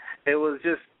it was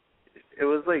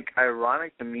like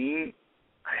ironic to me.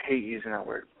 I hate using that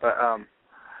word, but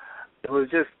it was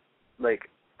just like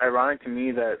ironic to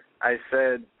me that I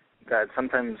said that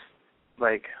sometimes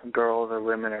like girls or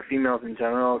women or females in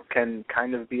general can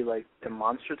kind of be like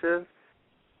demonstrative.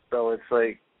 So it's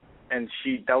like, and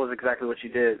that was exactly what she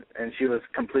did, and she was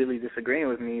completely disagreeing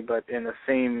with me, but in the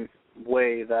same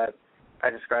way that I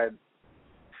described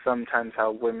sometimes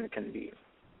how women can be,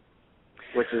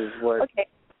 which is what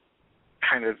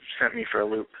kind of sent me for a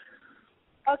loop.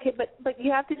 Okay, but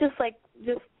you have to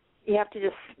you have to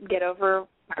just get over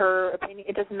her opinion.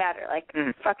 It doesn't matter. Like,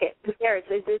 fuck it. Who cares?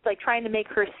 It's like trying to make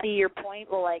her see your point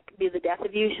will like be the death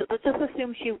of you. Let's just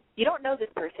assume you don't know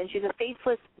this person. She's a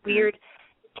faceless, weird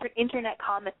internet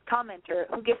commenter.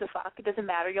 Who gives a fuck? It doesn't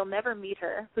matter. You'll never meet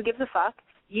her. Who gives a fuck?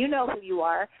 You know who you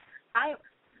are.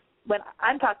 We're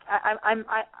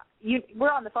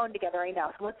on the phone together right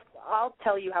now. So I'll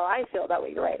tell you how I feel about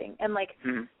what you're writing. And like.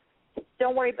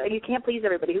 Don't worry about it. You can't please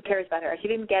everybody. Who cares about her? She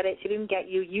didn't get it. She didn't get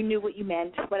you. You knew what you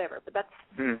meant. Whatever. But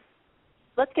that's.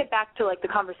 Let's get back to like the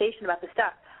conversation about the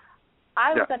stuff.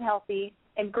 I was unhealthy,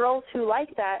 and girls who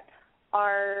like that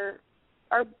are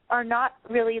not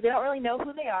really. They don't really know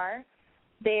who they are.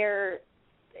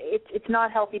 It's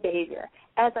not healthy behavior.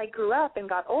 As I grew up and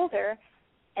got older,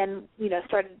 and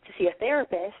started to see a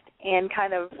therapist and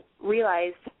kind of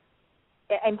realized.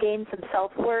 And gained some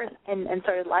self-worth and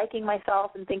started liking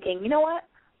myself and thinking, you know what?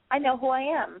 I know who I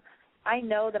am. I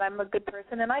know that I'm a good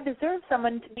person and I deserve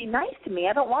someone to be nice to me.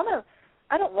 I don't want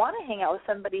to hang out with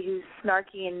somebody who's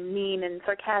snarky and mean and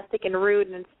sarcastic and rude,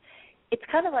 and it's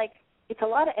kind of like it's a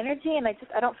lot of energy and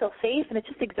I don't feel safe, and it's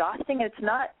just exhausting, and it's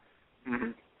not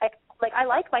I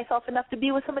like myself enough to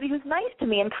be with somebody who's nice to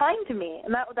me and kind to me.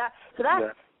 And that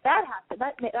happened.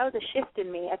 That was a shift in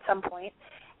me at some point.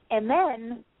 And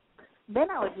then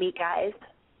I would meet guys,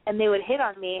 and they would hit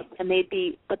on me, and they'd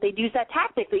use that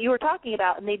tactic that you were talking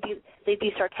about, and they'd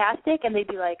be sarcastic, and they'd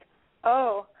be like,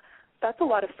 "Oh, that's a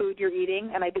lot of food you're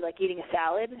eating," and I'd be like eating a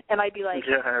salad, and I'd be like,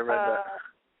 "Yeah, I read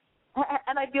that,"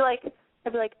 and I'd be like,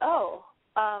 "Oh,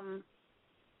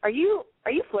 are you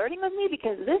flirting with me?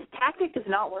 Because this tactic does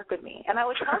not work with me," and I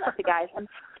would tell that to guys,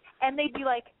 and they'd be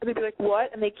like,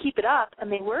 "What?" And they keep it up,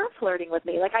 and they were flirting with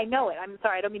me. Like, I know it. I'm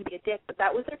sorry, I don't mean to be a dick, but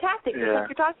that was their tactic. That's what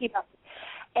you're talking about.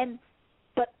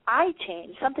 But I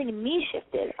changed. Something in me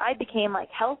shifted. I became like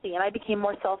healthy, and I became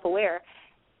more self-aware,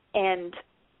 and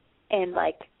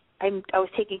like I was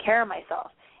taking care of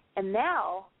myself. And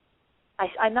now,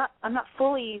 I'm not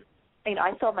fully.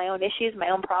 I still have my own issues, my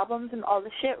own problems, and all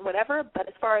this shit, whatever. But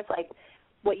as far as like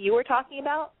what you were talking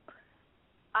about.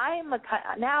 I just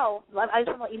want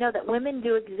to let you know that women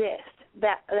do exist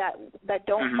that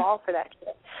don't fall for that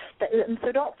shit. And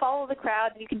so don't follow the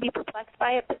crowd. You can be perplexed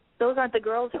by it, but those aren't the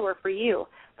girls who are for you.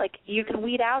 Like, you can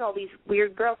weed out all these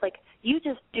weird girls. Like, you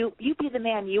be the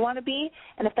man you want to be,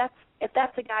 and if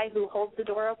that's a guy who holds the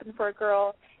door open for a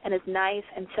girl and is nice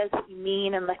and says what you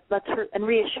mean and lets her and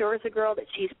reassures a girl that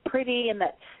she's pretty, and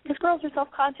that because girls are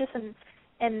self-conscious,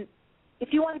 and if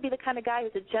you want to be the kind of guy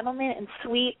who's a gentleman and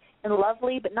sweet and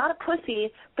lovely, but not a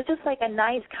pussy, but just like a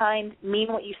nice, kind,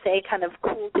 mean what you say kind of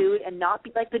cool dude, and not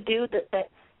be like the dude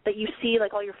that you see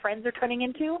like all your friends are turning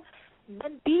into,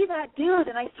 then be that dude.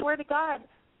 And I swear to God,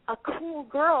 a cool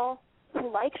girl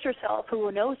who likes herself,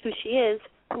 who knows who she is,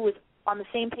 who is on the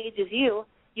same page as you,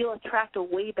 you'll attract a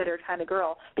way better kind of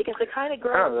girl. Because the kind of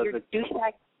girl you're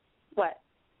douchebag. What?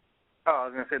 Oh, I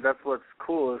was gonna say that's what's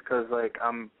cool is because like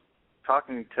I'm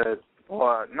talking to,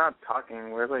 well, not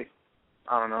talking. We're like,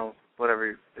 I don't know,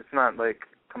 whatever. It's not like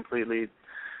completely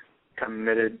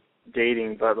committed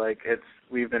dating, but like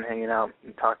we've been hanging out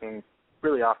and talking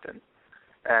really often,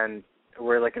 and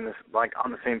we're like in this like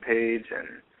on the same page, and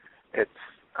it's,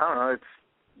 I don't know,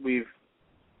 we've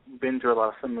been through a lot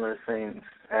of similar things,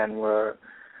 and we're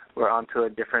onto a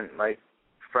different like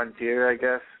frontier, I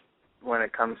guess, when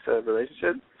it comes to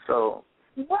relationships. So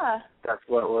that's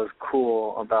what was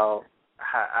cool about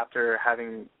after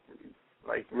having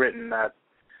like written that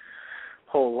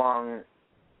whole long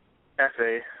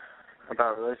essay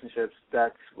about relationships.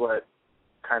 That's what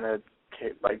kind of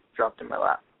like dropped in my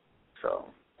lap. So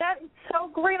that's so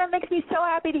great. That makes me so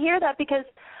happy to hear that because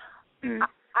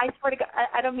I swear to God,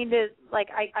 I don't mean to, like,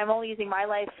 I'm only using my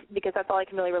life because that's all I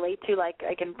can really relate to. Like,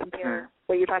 I can compare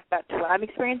what you're talking about to what I'm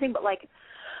experiencing. But, like,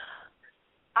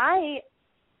 I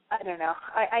don't know.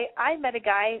 I met a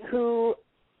guy who,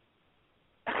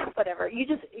 whatever, you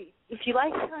just, if you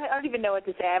like, I don't even know what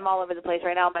to say. I'm all over the place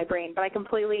right now in my brain. But I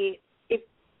completely,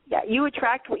 you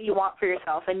attract what you want for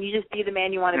yourself. And you just be the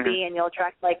man you want to be. And you'll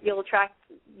attract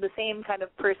the same kind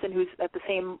of person who's at the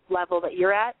same level that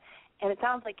you're at. And it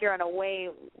sounds like you're on a way,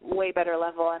 way better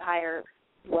level and higher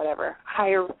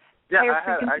Yeah, I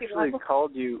had actually level.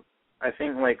 called you, I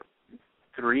think, like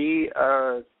 3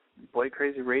 Boy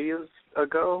Crazy Radios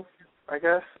ago, I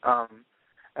guess.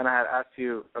 And I had asked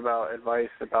you about advice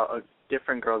about a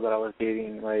different girl that I was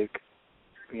dating, like,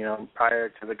 you know, prior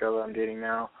to the girl that I'm dating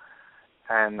now.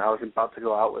 And I was about to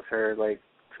go out with her, like,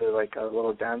 to, like, a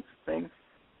little dance thing.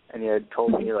 And you had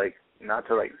told me, like, not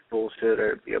to, like, bullshit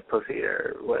or be a pussy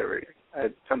or whatever,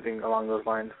 something along those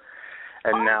lines.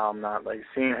 And now I'm not, like,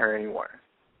 seeing her anymore.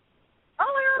 Oh,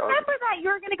 I remember that. You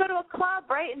were going to go to a club,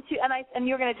 right? And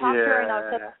you were going to talk to her, and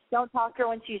I said, don't talk to her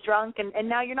when she's drunk. And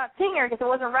now you're not seeing her because it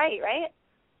wasn't right, right?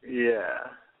 Yeah.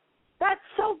 That's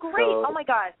so great. Oh, my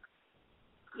God.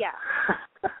 Yeah.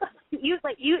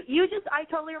 I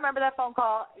totally remember that phone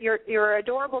call. You're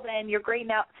adorable then. You're great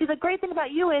now. See, the great thing about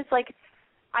you is, like,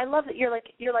 I love that you're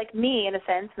like me in a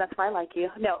sense, and that's why I like you.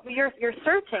 No, you're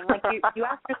searching, like you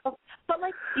ask yourself, but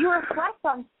like you reflect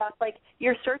on stuff, like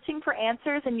you're searching for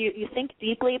answers, and you think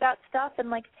deeply about stuff, and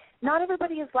like not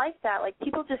everybody is like that. Like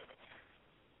people just,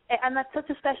 and that's such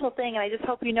a special thing, and I just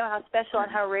hope you know how special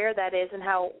and how rare that is, and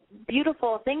how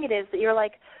beautiful a thing it is that you're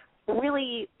like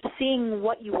really seeing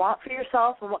what you want for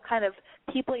yourself and what kind of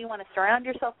people you want to surround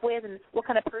yourself with, and what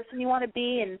kind of person you want to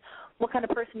be, and what kind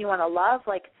of person you want to love,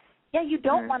 like. Yeah, you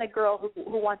don't want a girl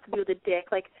who wants to be with a dick.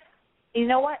 Like, you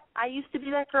know what? I used to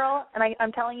be that girl, and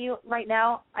I'm telling you right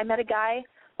now, I met a guy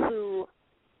who,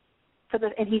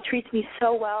 and he treats me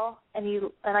so well, and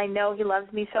I know he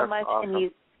loves me so much,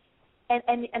 awesome.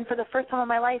 and for the first time in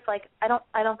my life, like I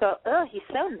don't go, oh, he's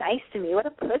so nice to me, what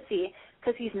a pussy,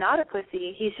 because he's not a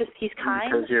pussy. He's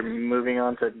kind. Because you're moving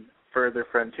on to further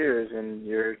frontiers in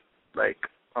your like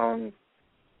own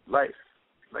life,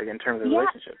 like in terms of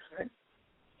relationships, right?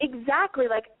 Exactly,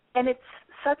 like, and it's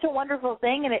such a wonderful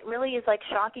thing, and it really is, like,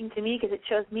 shocking to me because it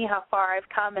shows me how far I've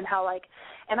come and how, like,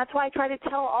 and that's why I try to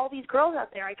tell all these girls out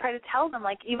there, I try to tell them,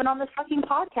 like, even on this fucking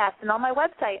podcast and on my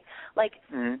website, like,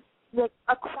 like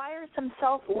acquire some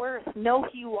self-worth, know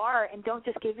who you are, and don't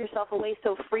just give yourself away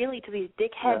so freely to these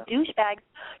dickhead douchebags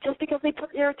just because they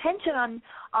put their attention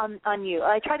on you.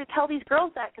 I try to tell these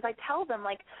girls that because I tell them,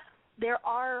 like, there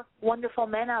are wonderful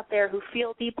men out there who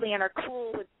feel deeply and are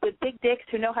cool with big dicks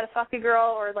who know how to fuck a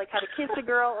girl or, like, how to kiss a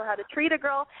girl or how to treat a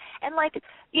girl. And, like,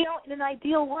 you know, in an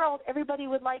ideal world, everybody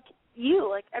would like you.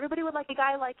 Like, everybody would like a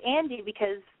guy like Andy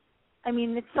because, I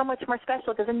mean, it's so much more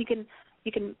special because then you can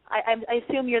I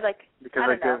assume you're, like, because I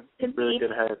don't know. Give really good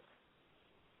head.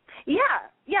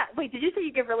 Yeah. Wait, did you say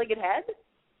you give really good head?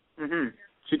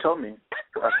 She told me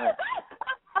last night.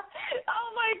 Oh,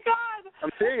 my God.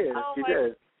 I'm serious. She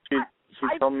did. She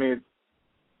told me,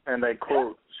 and I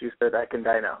quote, she said, I can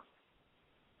die now.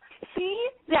 See,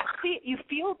 you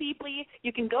feel deeply,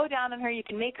 you can go down on her, you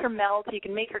can make her melt, you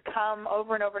can make her come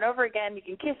over and over and over again, you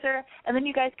can kiss her, and then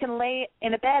you guys can lay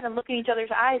in a bed and look in each other's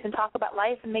eyes and talk about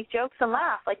life and make jokes and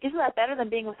laugh. Like, isn't that better than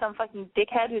being with some fucking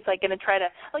dickhead who's, like, going to try to,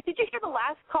 like, did you hear the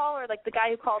last call or, like, the guy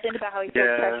who called in about how he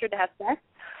feels pressured to have sex?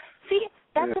 See,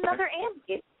 that's another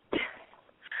Andy.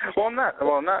 Well,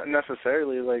 not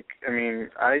necessarily. Like, I mean,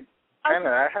 I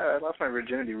lost my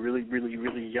virginity really, really,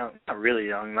 really young. Not really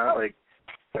young, not like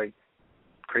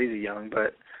crazy young,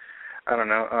 but I don't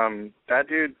know. That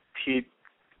dude,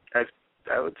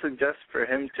 I would suggest for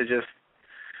him to just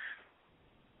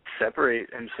separate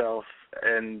himself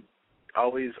and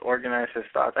always organize his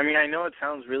thoughts. I mean, I know it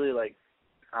sounds really like,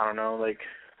 I don't know, like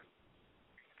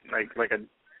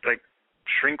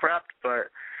shrink wrapped, but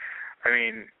I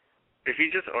mean, if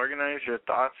you just organize your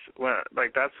thoughts,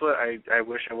 that's what I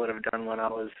wish I would have done when I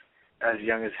was as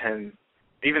young as him.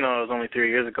 Even though it was only 3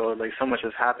 years ago, like so much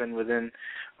has happened within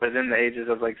the ages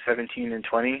of like 17 and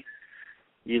 20.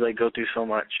 You like go through so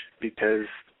much because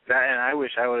that, and I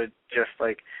wish I would have just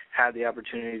like had the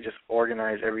opportunity to just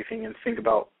organize everything and think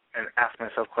about and ask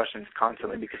myself questions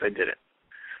constantly because I didn't.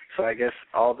 So I guess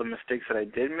all the mistakes that I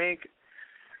did make,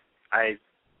 I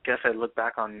guess I look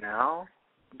back on now.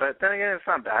 But then again, it's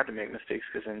not bad to make mistakes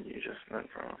because then you just learn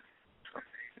from them. So,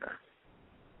 yeah.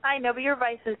 I know, but your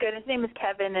advice is good. His name is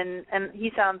Kevin, and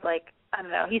he sounds like, I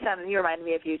don't know, he reminded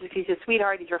me of you. Just he's a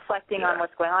sweetheart. He's reflecting on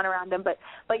what's going on around him. But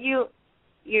you're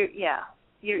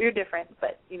different.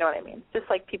 But you know what I mean. Just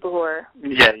like people who are.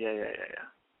 Yeah.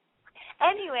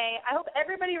 Anyway, I hope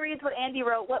everybody reads what Andy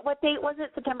wrote. What date was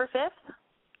it? September 5th?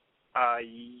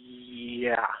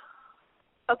 Yeah.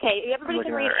 Okay, everybody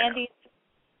can read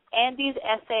Andy's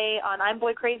essay on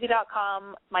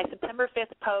I'mBoyCrazy.com, my September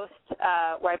 5th post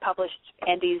where I published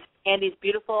Andy's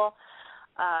beautiful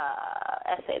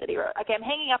essay that he wrote. Okay, I'm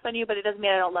hanging up on you, but it doesn't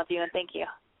mean I don't love you, and thank you.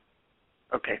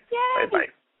 Okay. Yay. Bye-bye.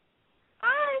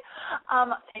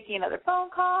 Bye. Taking another phone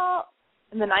call.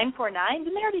 And the 949,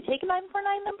 didn't I already take a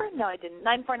 949 number? No, I didn't.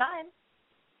 949.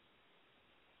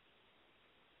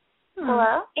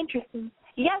 Hello? Interesting.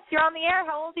 Yes, you're on the air.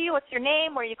 How old are you? What's your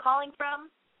name? Where are you calling from?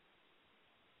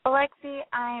 Alexi,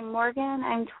 I'm Morgan.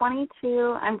 I'm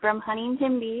 22. I'm from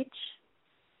Huntington Beach.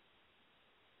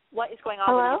 What is going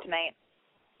on with you tonight?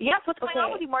 Yes, what's going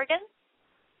on with you, Morgan?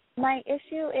 My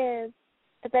issue is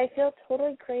I feel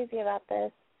totally crazy about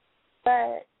this,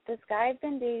 but this guy I've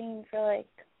been dating for like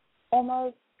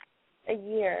almost a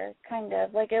year, kind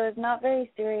of. Like, it was not very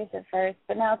serious at first,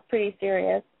 but now it's pretty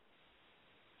serious.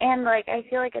 And, like, I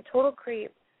feel like a total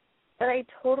creep, but I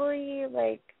totally,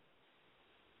 like,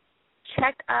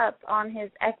 check up on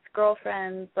his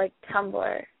ex-girlfriend's, like,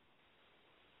 Tumblr.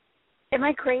 Am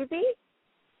I crazy?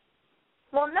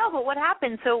 Well, no, but what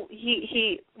happened? So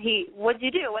he what'd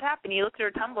you do? What happened? You looked at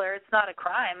her Tumblr. It's not a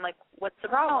crime. Like, what's the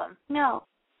problem? No.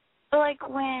 So, like,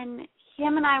 when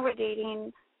him and I were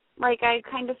dating, like, I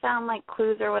kind of found, like,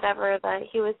 clues or whatever that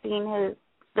he was seeing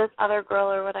this other girl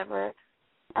or whatever.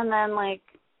 And then, like,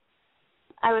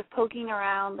 I was poking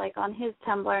around, like, on his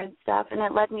Tumblr and stuff, and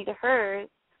it led me to hers,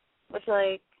 which,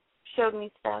 like, showed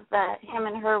me stuff that him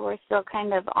and her were still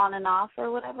kind of on and off or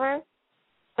whatever.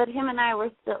 But him and I were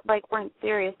still, like, weren't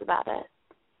serious about it.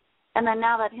 And then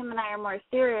now that him and I are more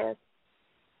serious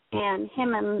and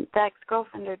him and the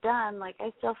ex-girlfriend are done, like,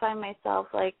 I still find myself,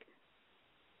 like,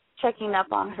 checking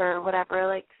up on her or whatever,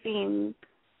 like, seeing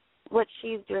what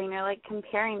she's doing or, like,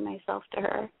 comparing myself to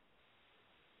her.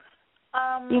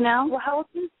 You know? Well, how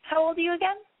old are you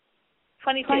again?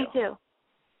 22. 22.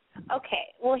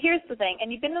 Okay. Well, here's the thing.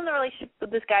 And you've been in a relationship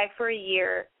with this guy for a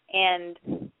year, and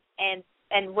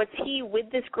was he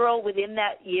with this girl within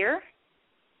that year?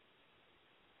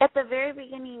 At the very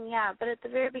beginning, yeah, but at the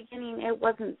very beginning it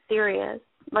wasn't serious.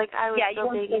 Like, I was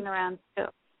still dating around too.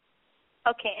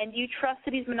 Okay, and do you trust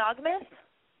that he's monogamous?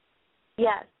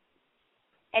 Yes.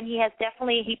 And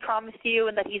he promised you,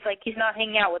 and that he's not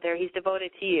hanging out with her, he's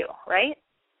devoted to you, right?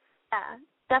 Yeah,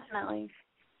 definitely.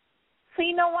 So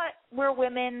you know what? We're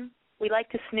women. We like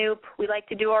to snoop. We like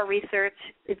to do our research.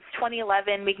 It's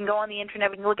 2011. We can go on the internet.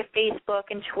 We can look at Facebook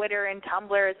and Twitter and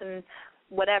Tumblrs and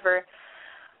whatever.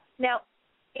 Now,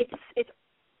 it's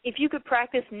if you could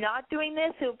practice not doing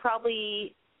this, it would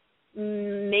probably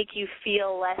make you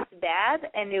feel less bad,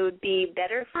 and it would be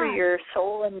better for your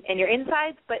soul and your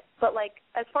insides. But like,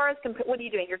 as far as what are you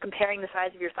doing? You're comparing the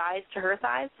size of your thighs to her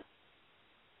thighs?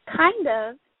 Kind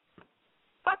of.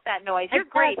 Fuck that noise. You're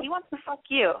great. He wants to fuck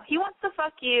you.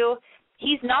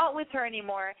 He's not with her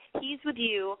anymore. He's with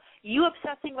you. You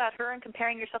obsessing about her and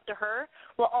comparing yourself to her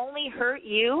will only hurt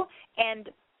you and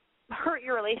hurt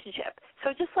your relationship.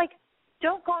 So just, like,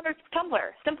 don't go on her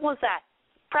Tumblr. Simple as that.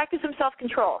 Practice some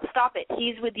self-control. Stop it.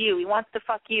 He's with you. He wants to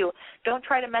fuck you. Don't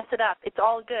try to mess it up. It's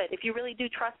all good. If you really do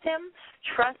trust him,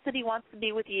 trust that he wants to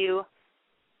be with you.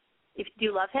 Do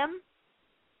you love him?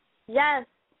 Yes.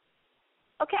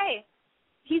 Okay.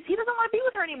 He doesn't want to be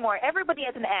with her anymore. Everybody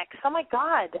has an ex. Oh, my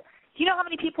God. Do you know how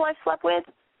many people I've slept with?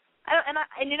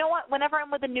 And you know what? Whenever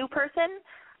I'm with a new person,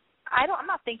 I'm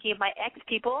not thinking of my ex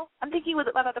people. I'm thinking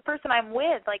about the person I'm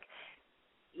with. Like,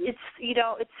 it's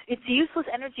useless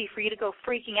energy for you to go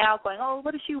freaking out, going, oh,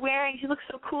 what is she wearing? She looks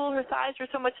so cool. Her thighs are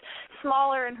so much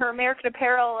smaller in her American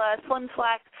Apparel slim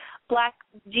slack black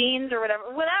jeans or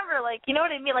whatever. Like, you know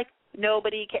what I mean? Like,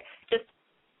 nobody cares. Just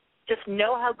Just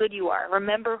know how good you are.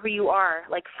 Remember who you are.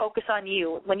 Like, focus on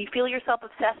you. When you feel yourself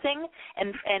obsessing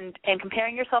and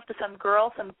comparing yourself to some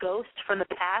girl, some ghost from the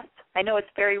past, I know it's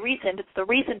very recent. It's the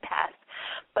recent past.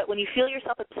 But when you feel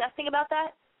yourself obsessing about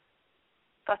that,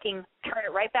 fucking turn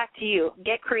it right back to you.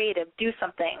 Get creative. Do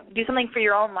something. Do something for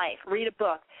your own life. Read a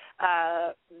book.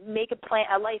 Make a plan,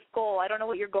 a life goal. I don't know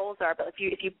what your goals are, but if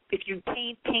you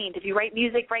paint. If you write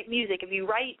music, write music. If you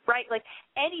write like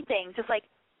anything, just like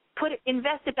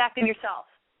invest it back in yourself.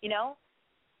 You know,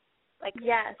 like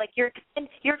yes. Like you're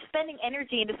expending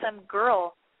energy into some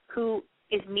girl who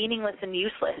is meaningless and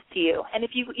useless to you. And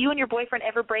if you and your boyfriend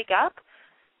ever break up,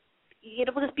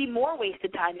 it will just be more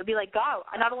wasted time. You'll be like, God,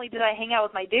 not only did I hang out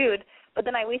with my dude, but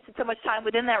then I wasted so much time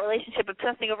within that relationship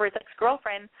obsessing over his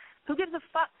ex-girlfriend. Who gives a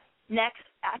fuck? Next,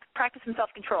 practice some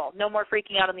self-control. No more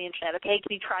freaking out on the internet, okay?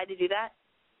 Can you try to do that?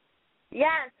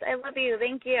 Yes, I love you.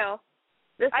 Thank you.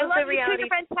 I love you too. You're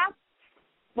fantastic.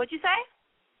 What'd you say?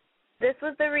 This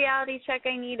was the reality check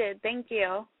I needed. Thank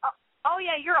you. Oh,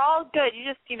 yeah, you're all good. You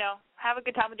just, have a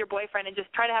good time with your boyfriend and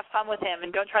just try to have fun with him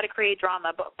and go try to create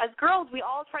drama. But as girls, we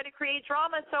all try to create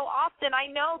drama so often. I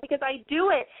know because I do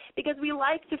it, because we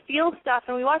like to feel stuff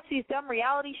and we watch these dumb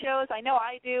reality shows. I know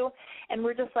I do. And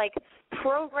we're just like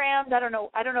programmed. I don't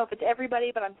know if it's everybody,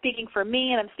 but I'm speaking for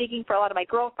me and I'm speaking for a lot of my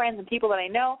girlfriends and people that I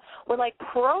know. We're like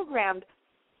programmed.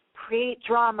 Create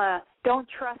drama. Don't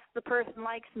trust the person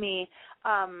likes me.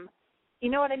 You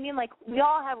know what I mean? Like, we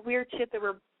all have weird shit that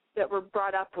we're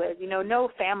brought up with. No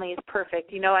family is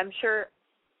perfect. I'm sure,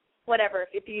 whatever.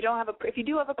 If you do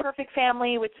have a perfect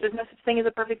family, which there's no such thing as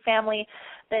a perfect family,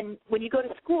 then when you go to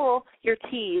school, you're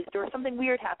teased or something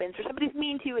weird happens or somebody's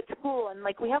mean to you at school, and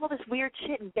like we have all this weird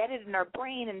shit embedded in our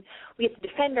brain, and we have to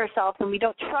defend ourselves, and we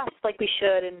don't trust like we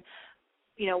should, and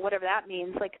whatever that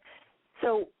means. Like,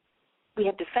 so we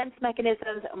have defense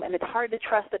mechanisms, and it's hard to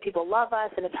trust that people love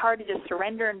us, and it's hard to just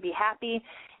surrender and be happy,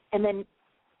 and then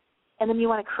you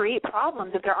want to create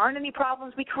problems. If there aren't any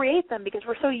problems, we create them because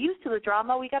we're so used to the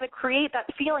drama. We got to create that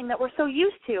feeling that we're so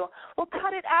used to. Well,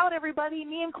 cut it out, everybody,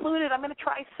 me included. I'm going to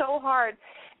try so hard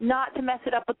not to mess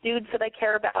it up with dudes that I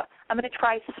care about. I'm going to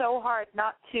try so hard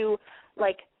not to,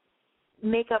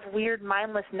 make up weird,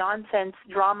 mindless nonsense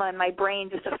drama in my brain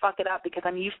just to fuck it up because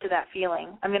I'm used to that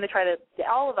feeling. I'm going to try to,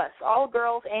 all of us, all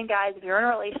girls and guys, if you're in a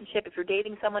relationship, if you're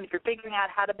dating someone, if you're figuring out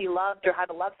how to be loved or how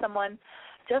to love someone,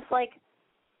 just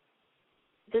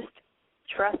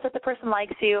trust that the person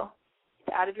likes you.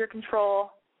 It's out of your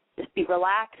control. Just be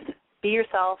relaxed. Be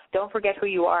yourself. Don't forget who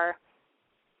you are.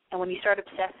 And when you start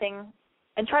obsessing,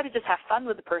 and try to just have fun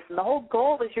with the person. The whole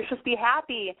goal is you're supposed to be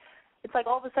happy. It's like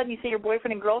all of a sudden you say you're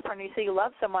boyfriend and girlfriend, and you say you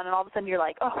love someone, and all of a sudden you're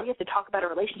like, oh, we have to talk about a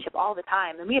relationship all the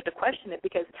time, and we have to question it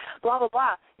because blah, blah,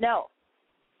 blah. No.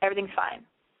 Everything's fine.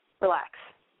 Relax.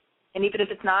 And even if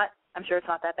it's not, I'm sure it's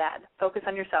not that bad. Focus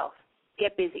on yourself.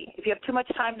 Get busy. If you have too much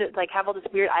time to have all this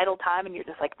weird idle time and you're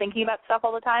just thinking about stuff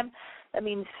all the time, that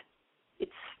means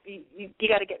you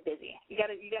got to get busy. You got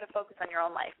to focus on your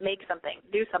own life. Make something,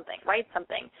 do something, write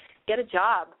something, get a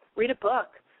job, read a book,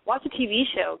 watch a TV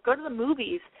show, go to the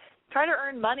movies, try to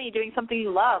earn money doing something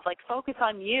you love. Focus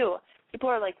on you. People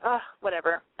are like, oh,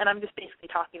 whatever. And I'm just basically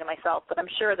talking to myself, but I'm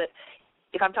sure that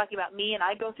if I'm talking about me and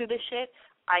I go through this shit,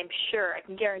 I'm sure, I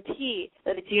can guarantee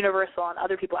that it's universal and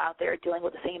other people out there are dealing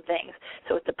with the same things.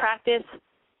 So it's a practice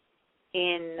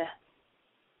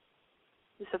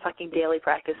it's a fucking daily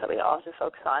practice that we all should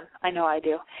focus on. I know I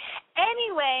do.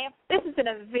 Anyway, this has been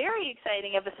a very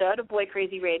exciting episode of Boy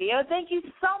Crazy Radio. Thank you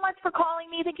so much for calling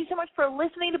me. Thank you so much for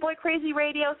listening to Boy Crazy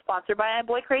Radio, sponsored by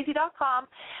I'mBoyCrazy.com.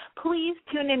 Please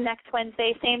tune in next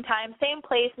Wednesday, same time, same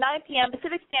place, 9 p.m.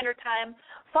 Pacific Standard Time.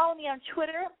 Follow me on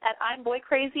Twitter at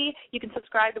I'mBoyCrazy. You can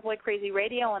subscribe to Boy Crazy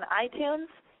Radio on iTunes.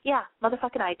 Yeah,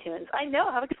 motherfucking iTunes. I know,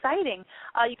 how exciting.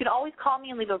 You can always call me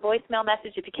and leave a voicemail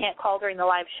message if you can't call during the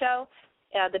live show.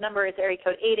 The number is area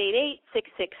code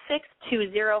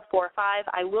 888-666-2045.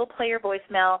 I will play your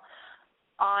voicemail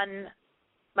on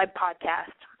my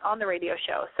podcast, on the radio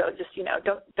show. So just,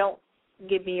 don't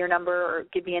give me your number or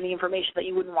give me any information that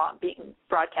you wouldn't want being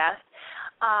broadcast.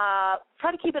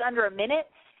 Try to keep it under a minute.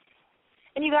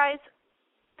 And you guys,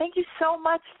 thank you so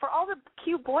much for all the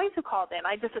cute boys who called in.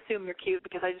 I just assume you're cute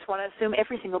because I just want to assume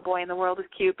every single boy in the world is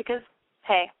cute because,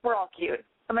 hey, we're all cute.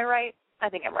 Am I right? I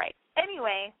think I'm right.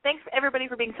 Anyway, thanks everybody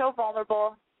for being so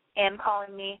vulnerable and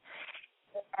calling me.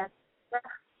 And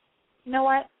you know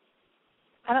what?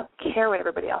 I don't care what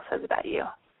everybody else says about you.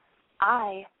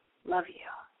 I love you.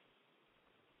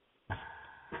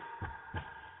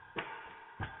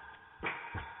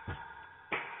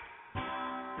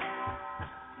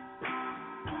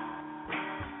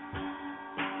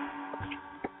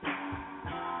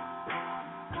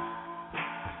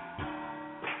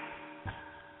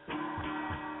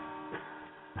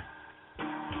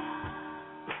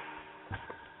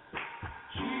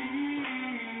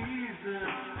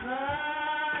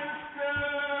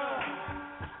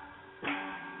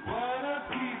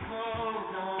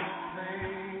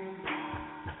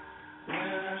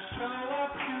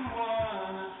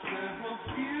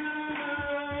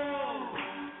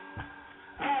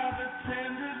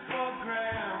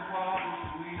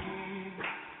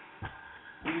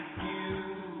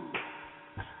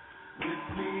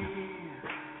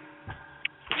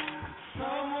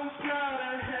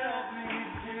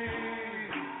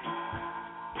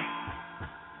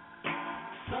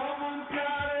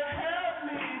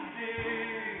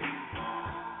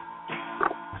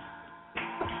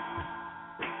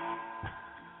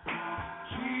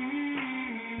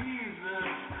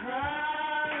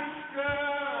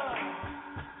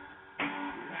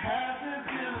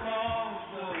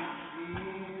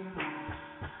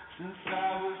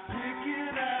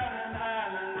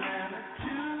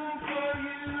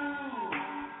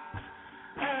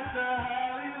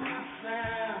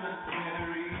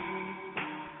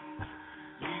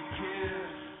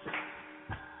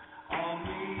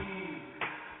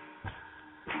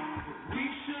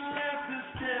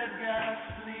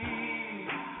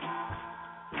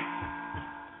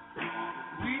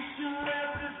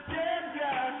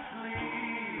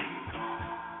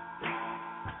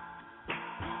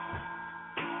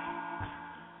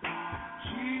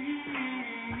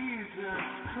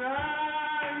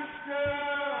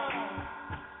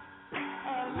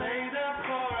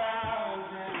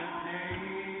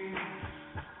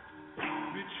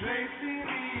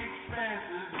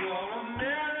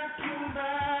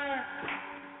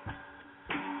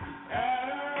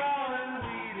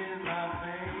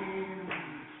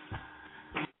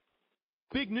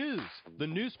 Big news! The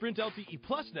new Sprint LTE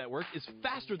Plus network is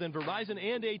faster than Verizon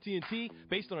and AT&T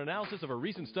based on analysis of a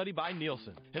recent study by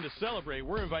Nielsen. And to celebrate,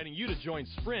 we're inviting you to join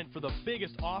Sprint for the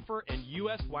biggest offer in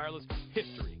U.S. wireless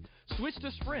history. Switch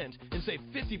to Sprint and save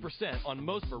 50% on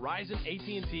most Verizon,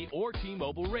 AT&T, or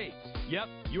T-Mobile rates. Yep,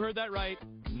 you heard that right.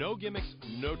 No gimmicks,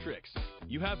 no tricks.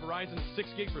 You have Verizon 6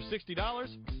 gigs for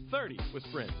 $60, 30 with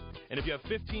Sprint. And if you have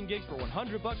 15 gigs for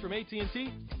 $100 from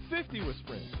AT&T, 50 with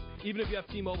Sprint. Even if you have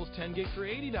T-Mobile's 10 gigs for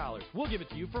 $80, we'll give it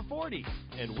to you for $40.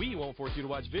 And we won't force you to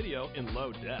watch video in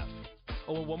low def.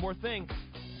 Oh, and one more thing.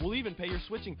 We'll even pay your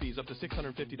switching fees up to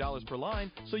 $650 per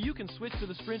line so you can switch to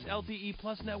the Sprint LTE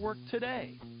Plus network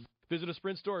today. Visit a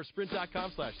Sprint store or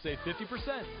sprint.com/save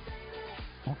 50%.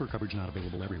 Offer coverage not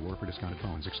available everywhere for discounted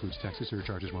phones. Excludes taxes,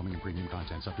 surcharges, roaming, and premium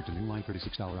content. Subject to new line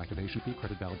 $36 activation fee.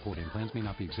 Credit valid 4 day. Plans may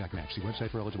not be exact match. See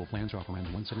website for eligible plans. Offer ends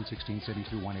 1/7/16. Savings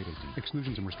through 1/8/18.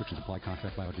 Exclusions and restrictions apply.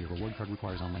 Contract valid via reward card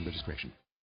requires online registration.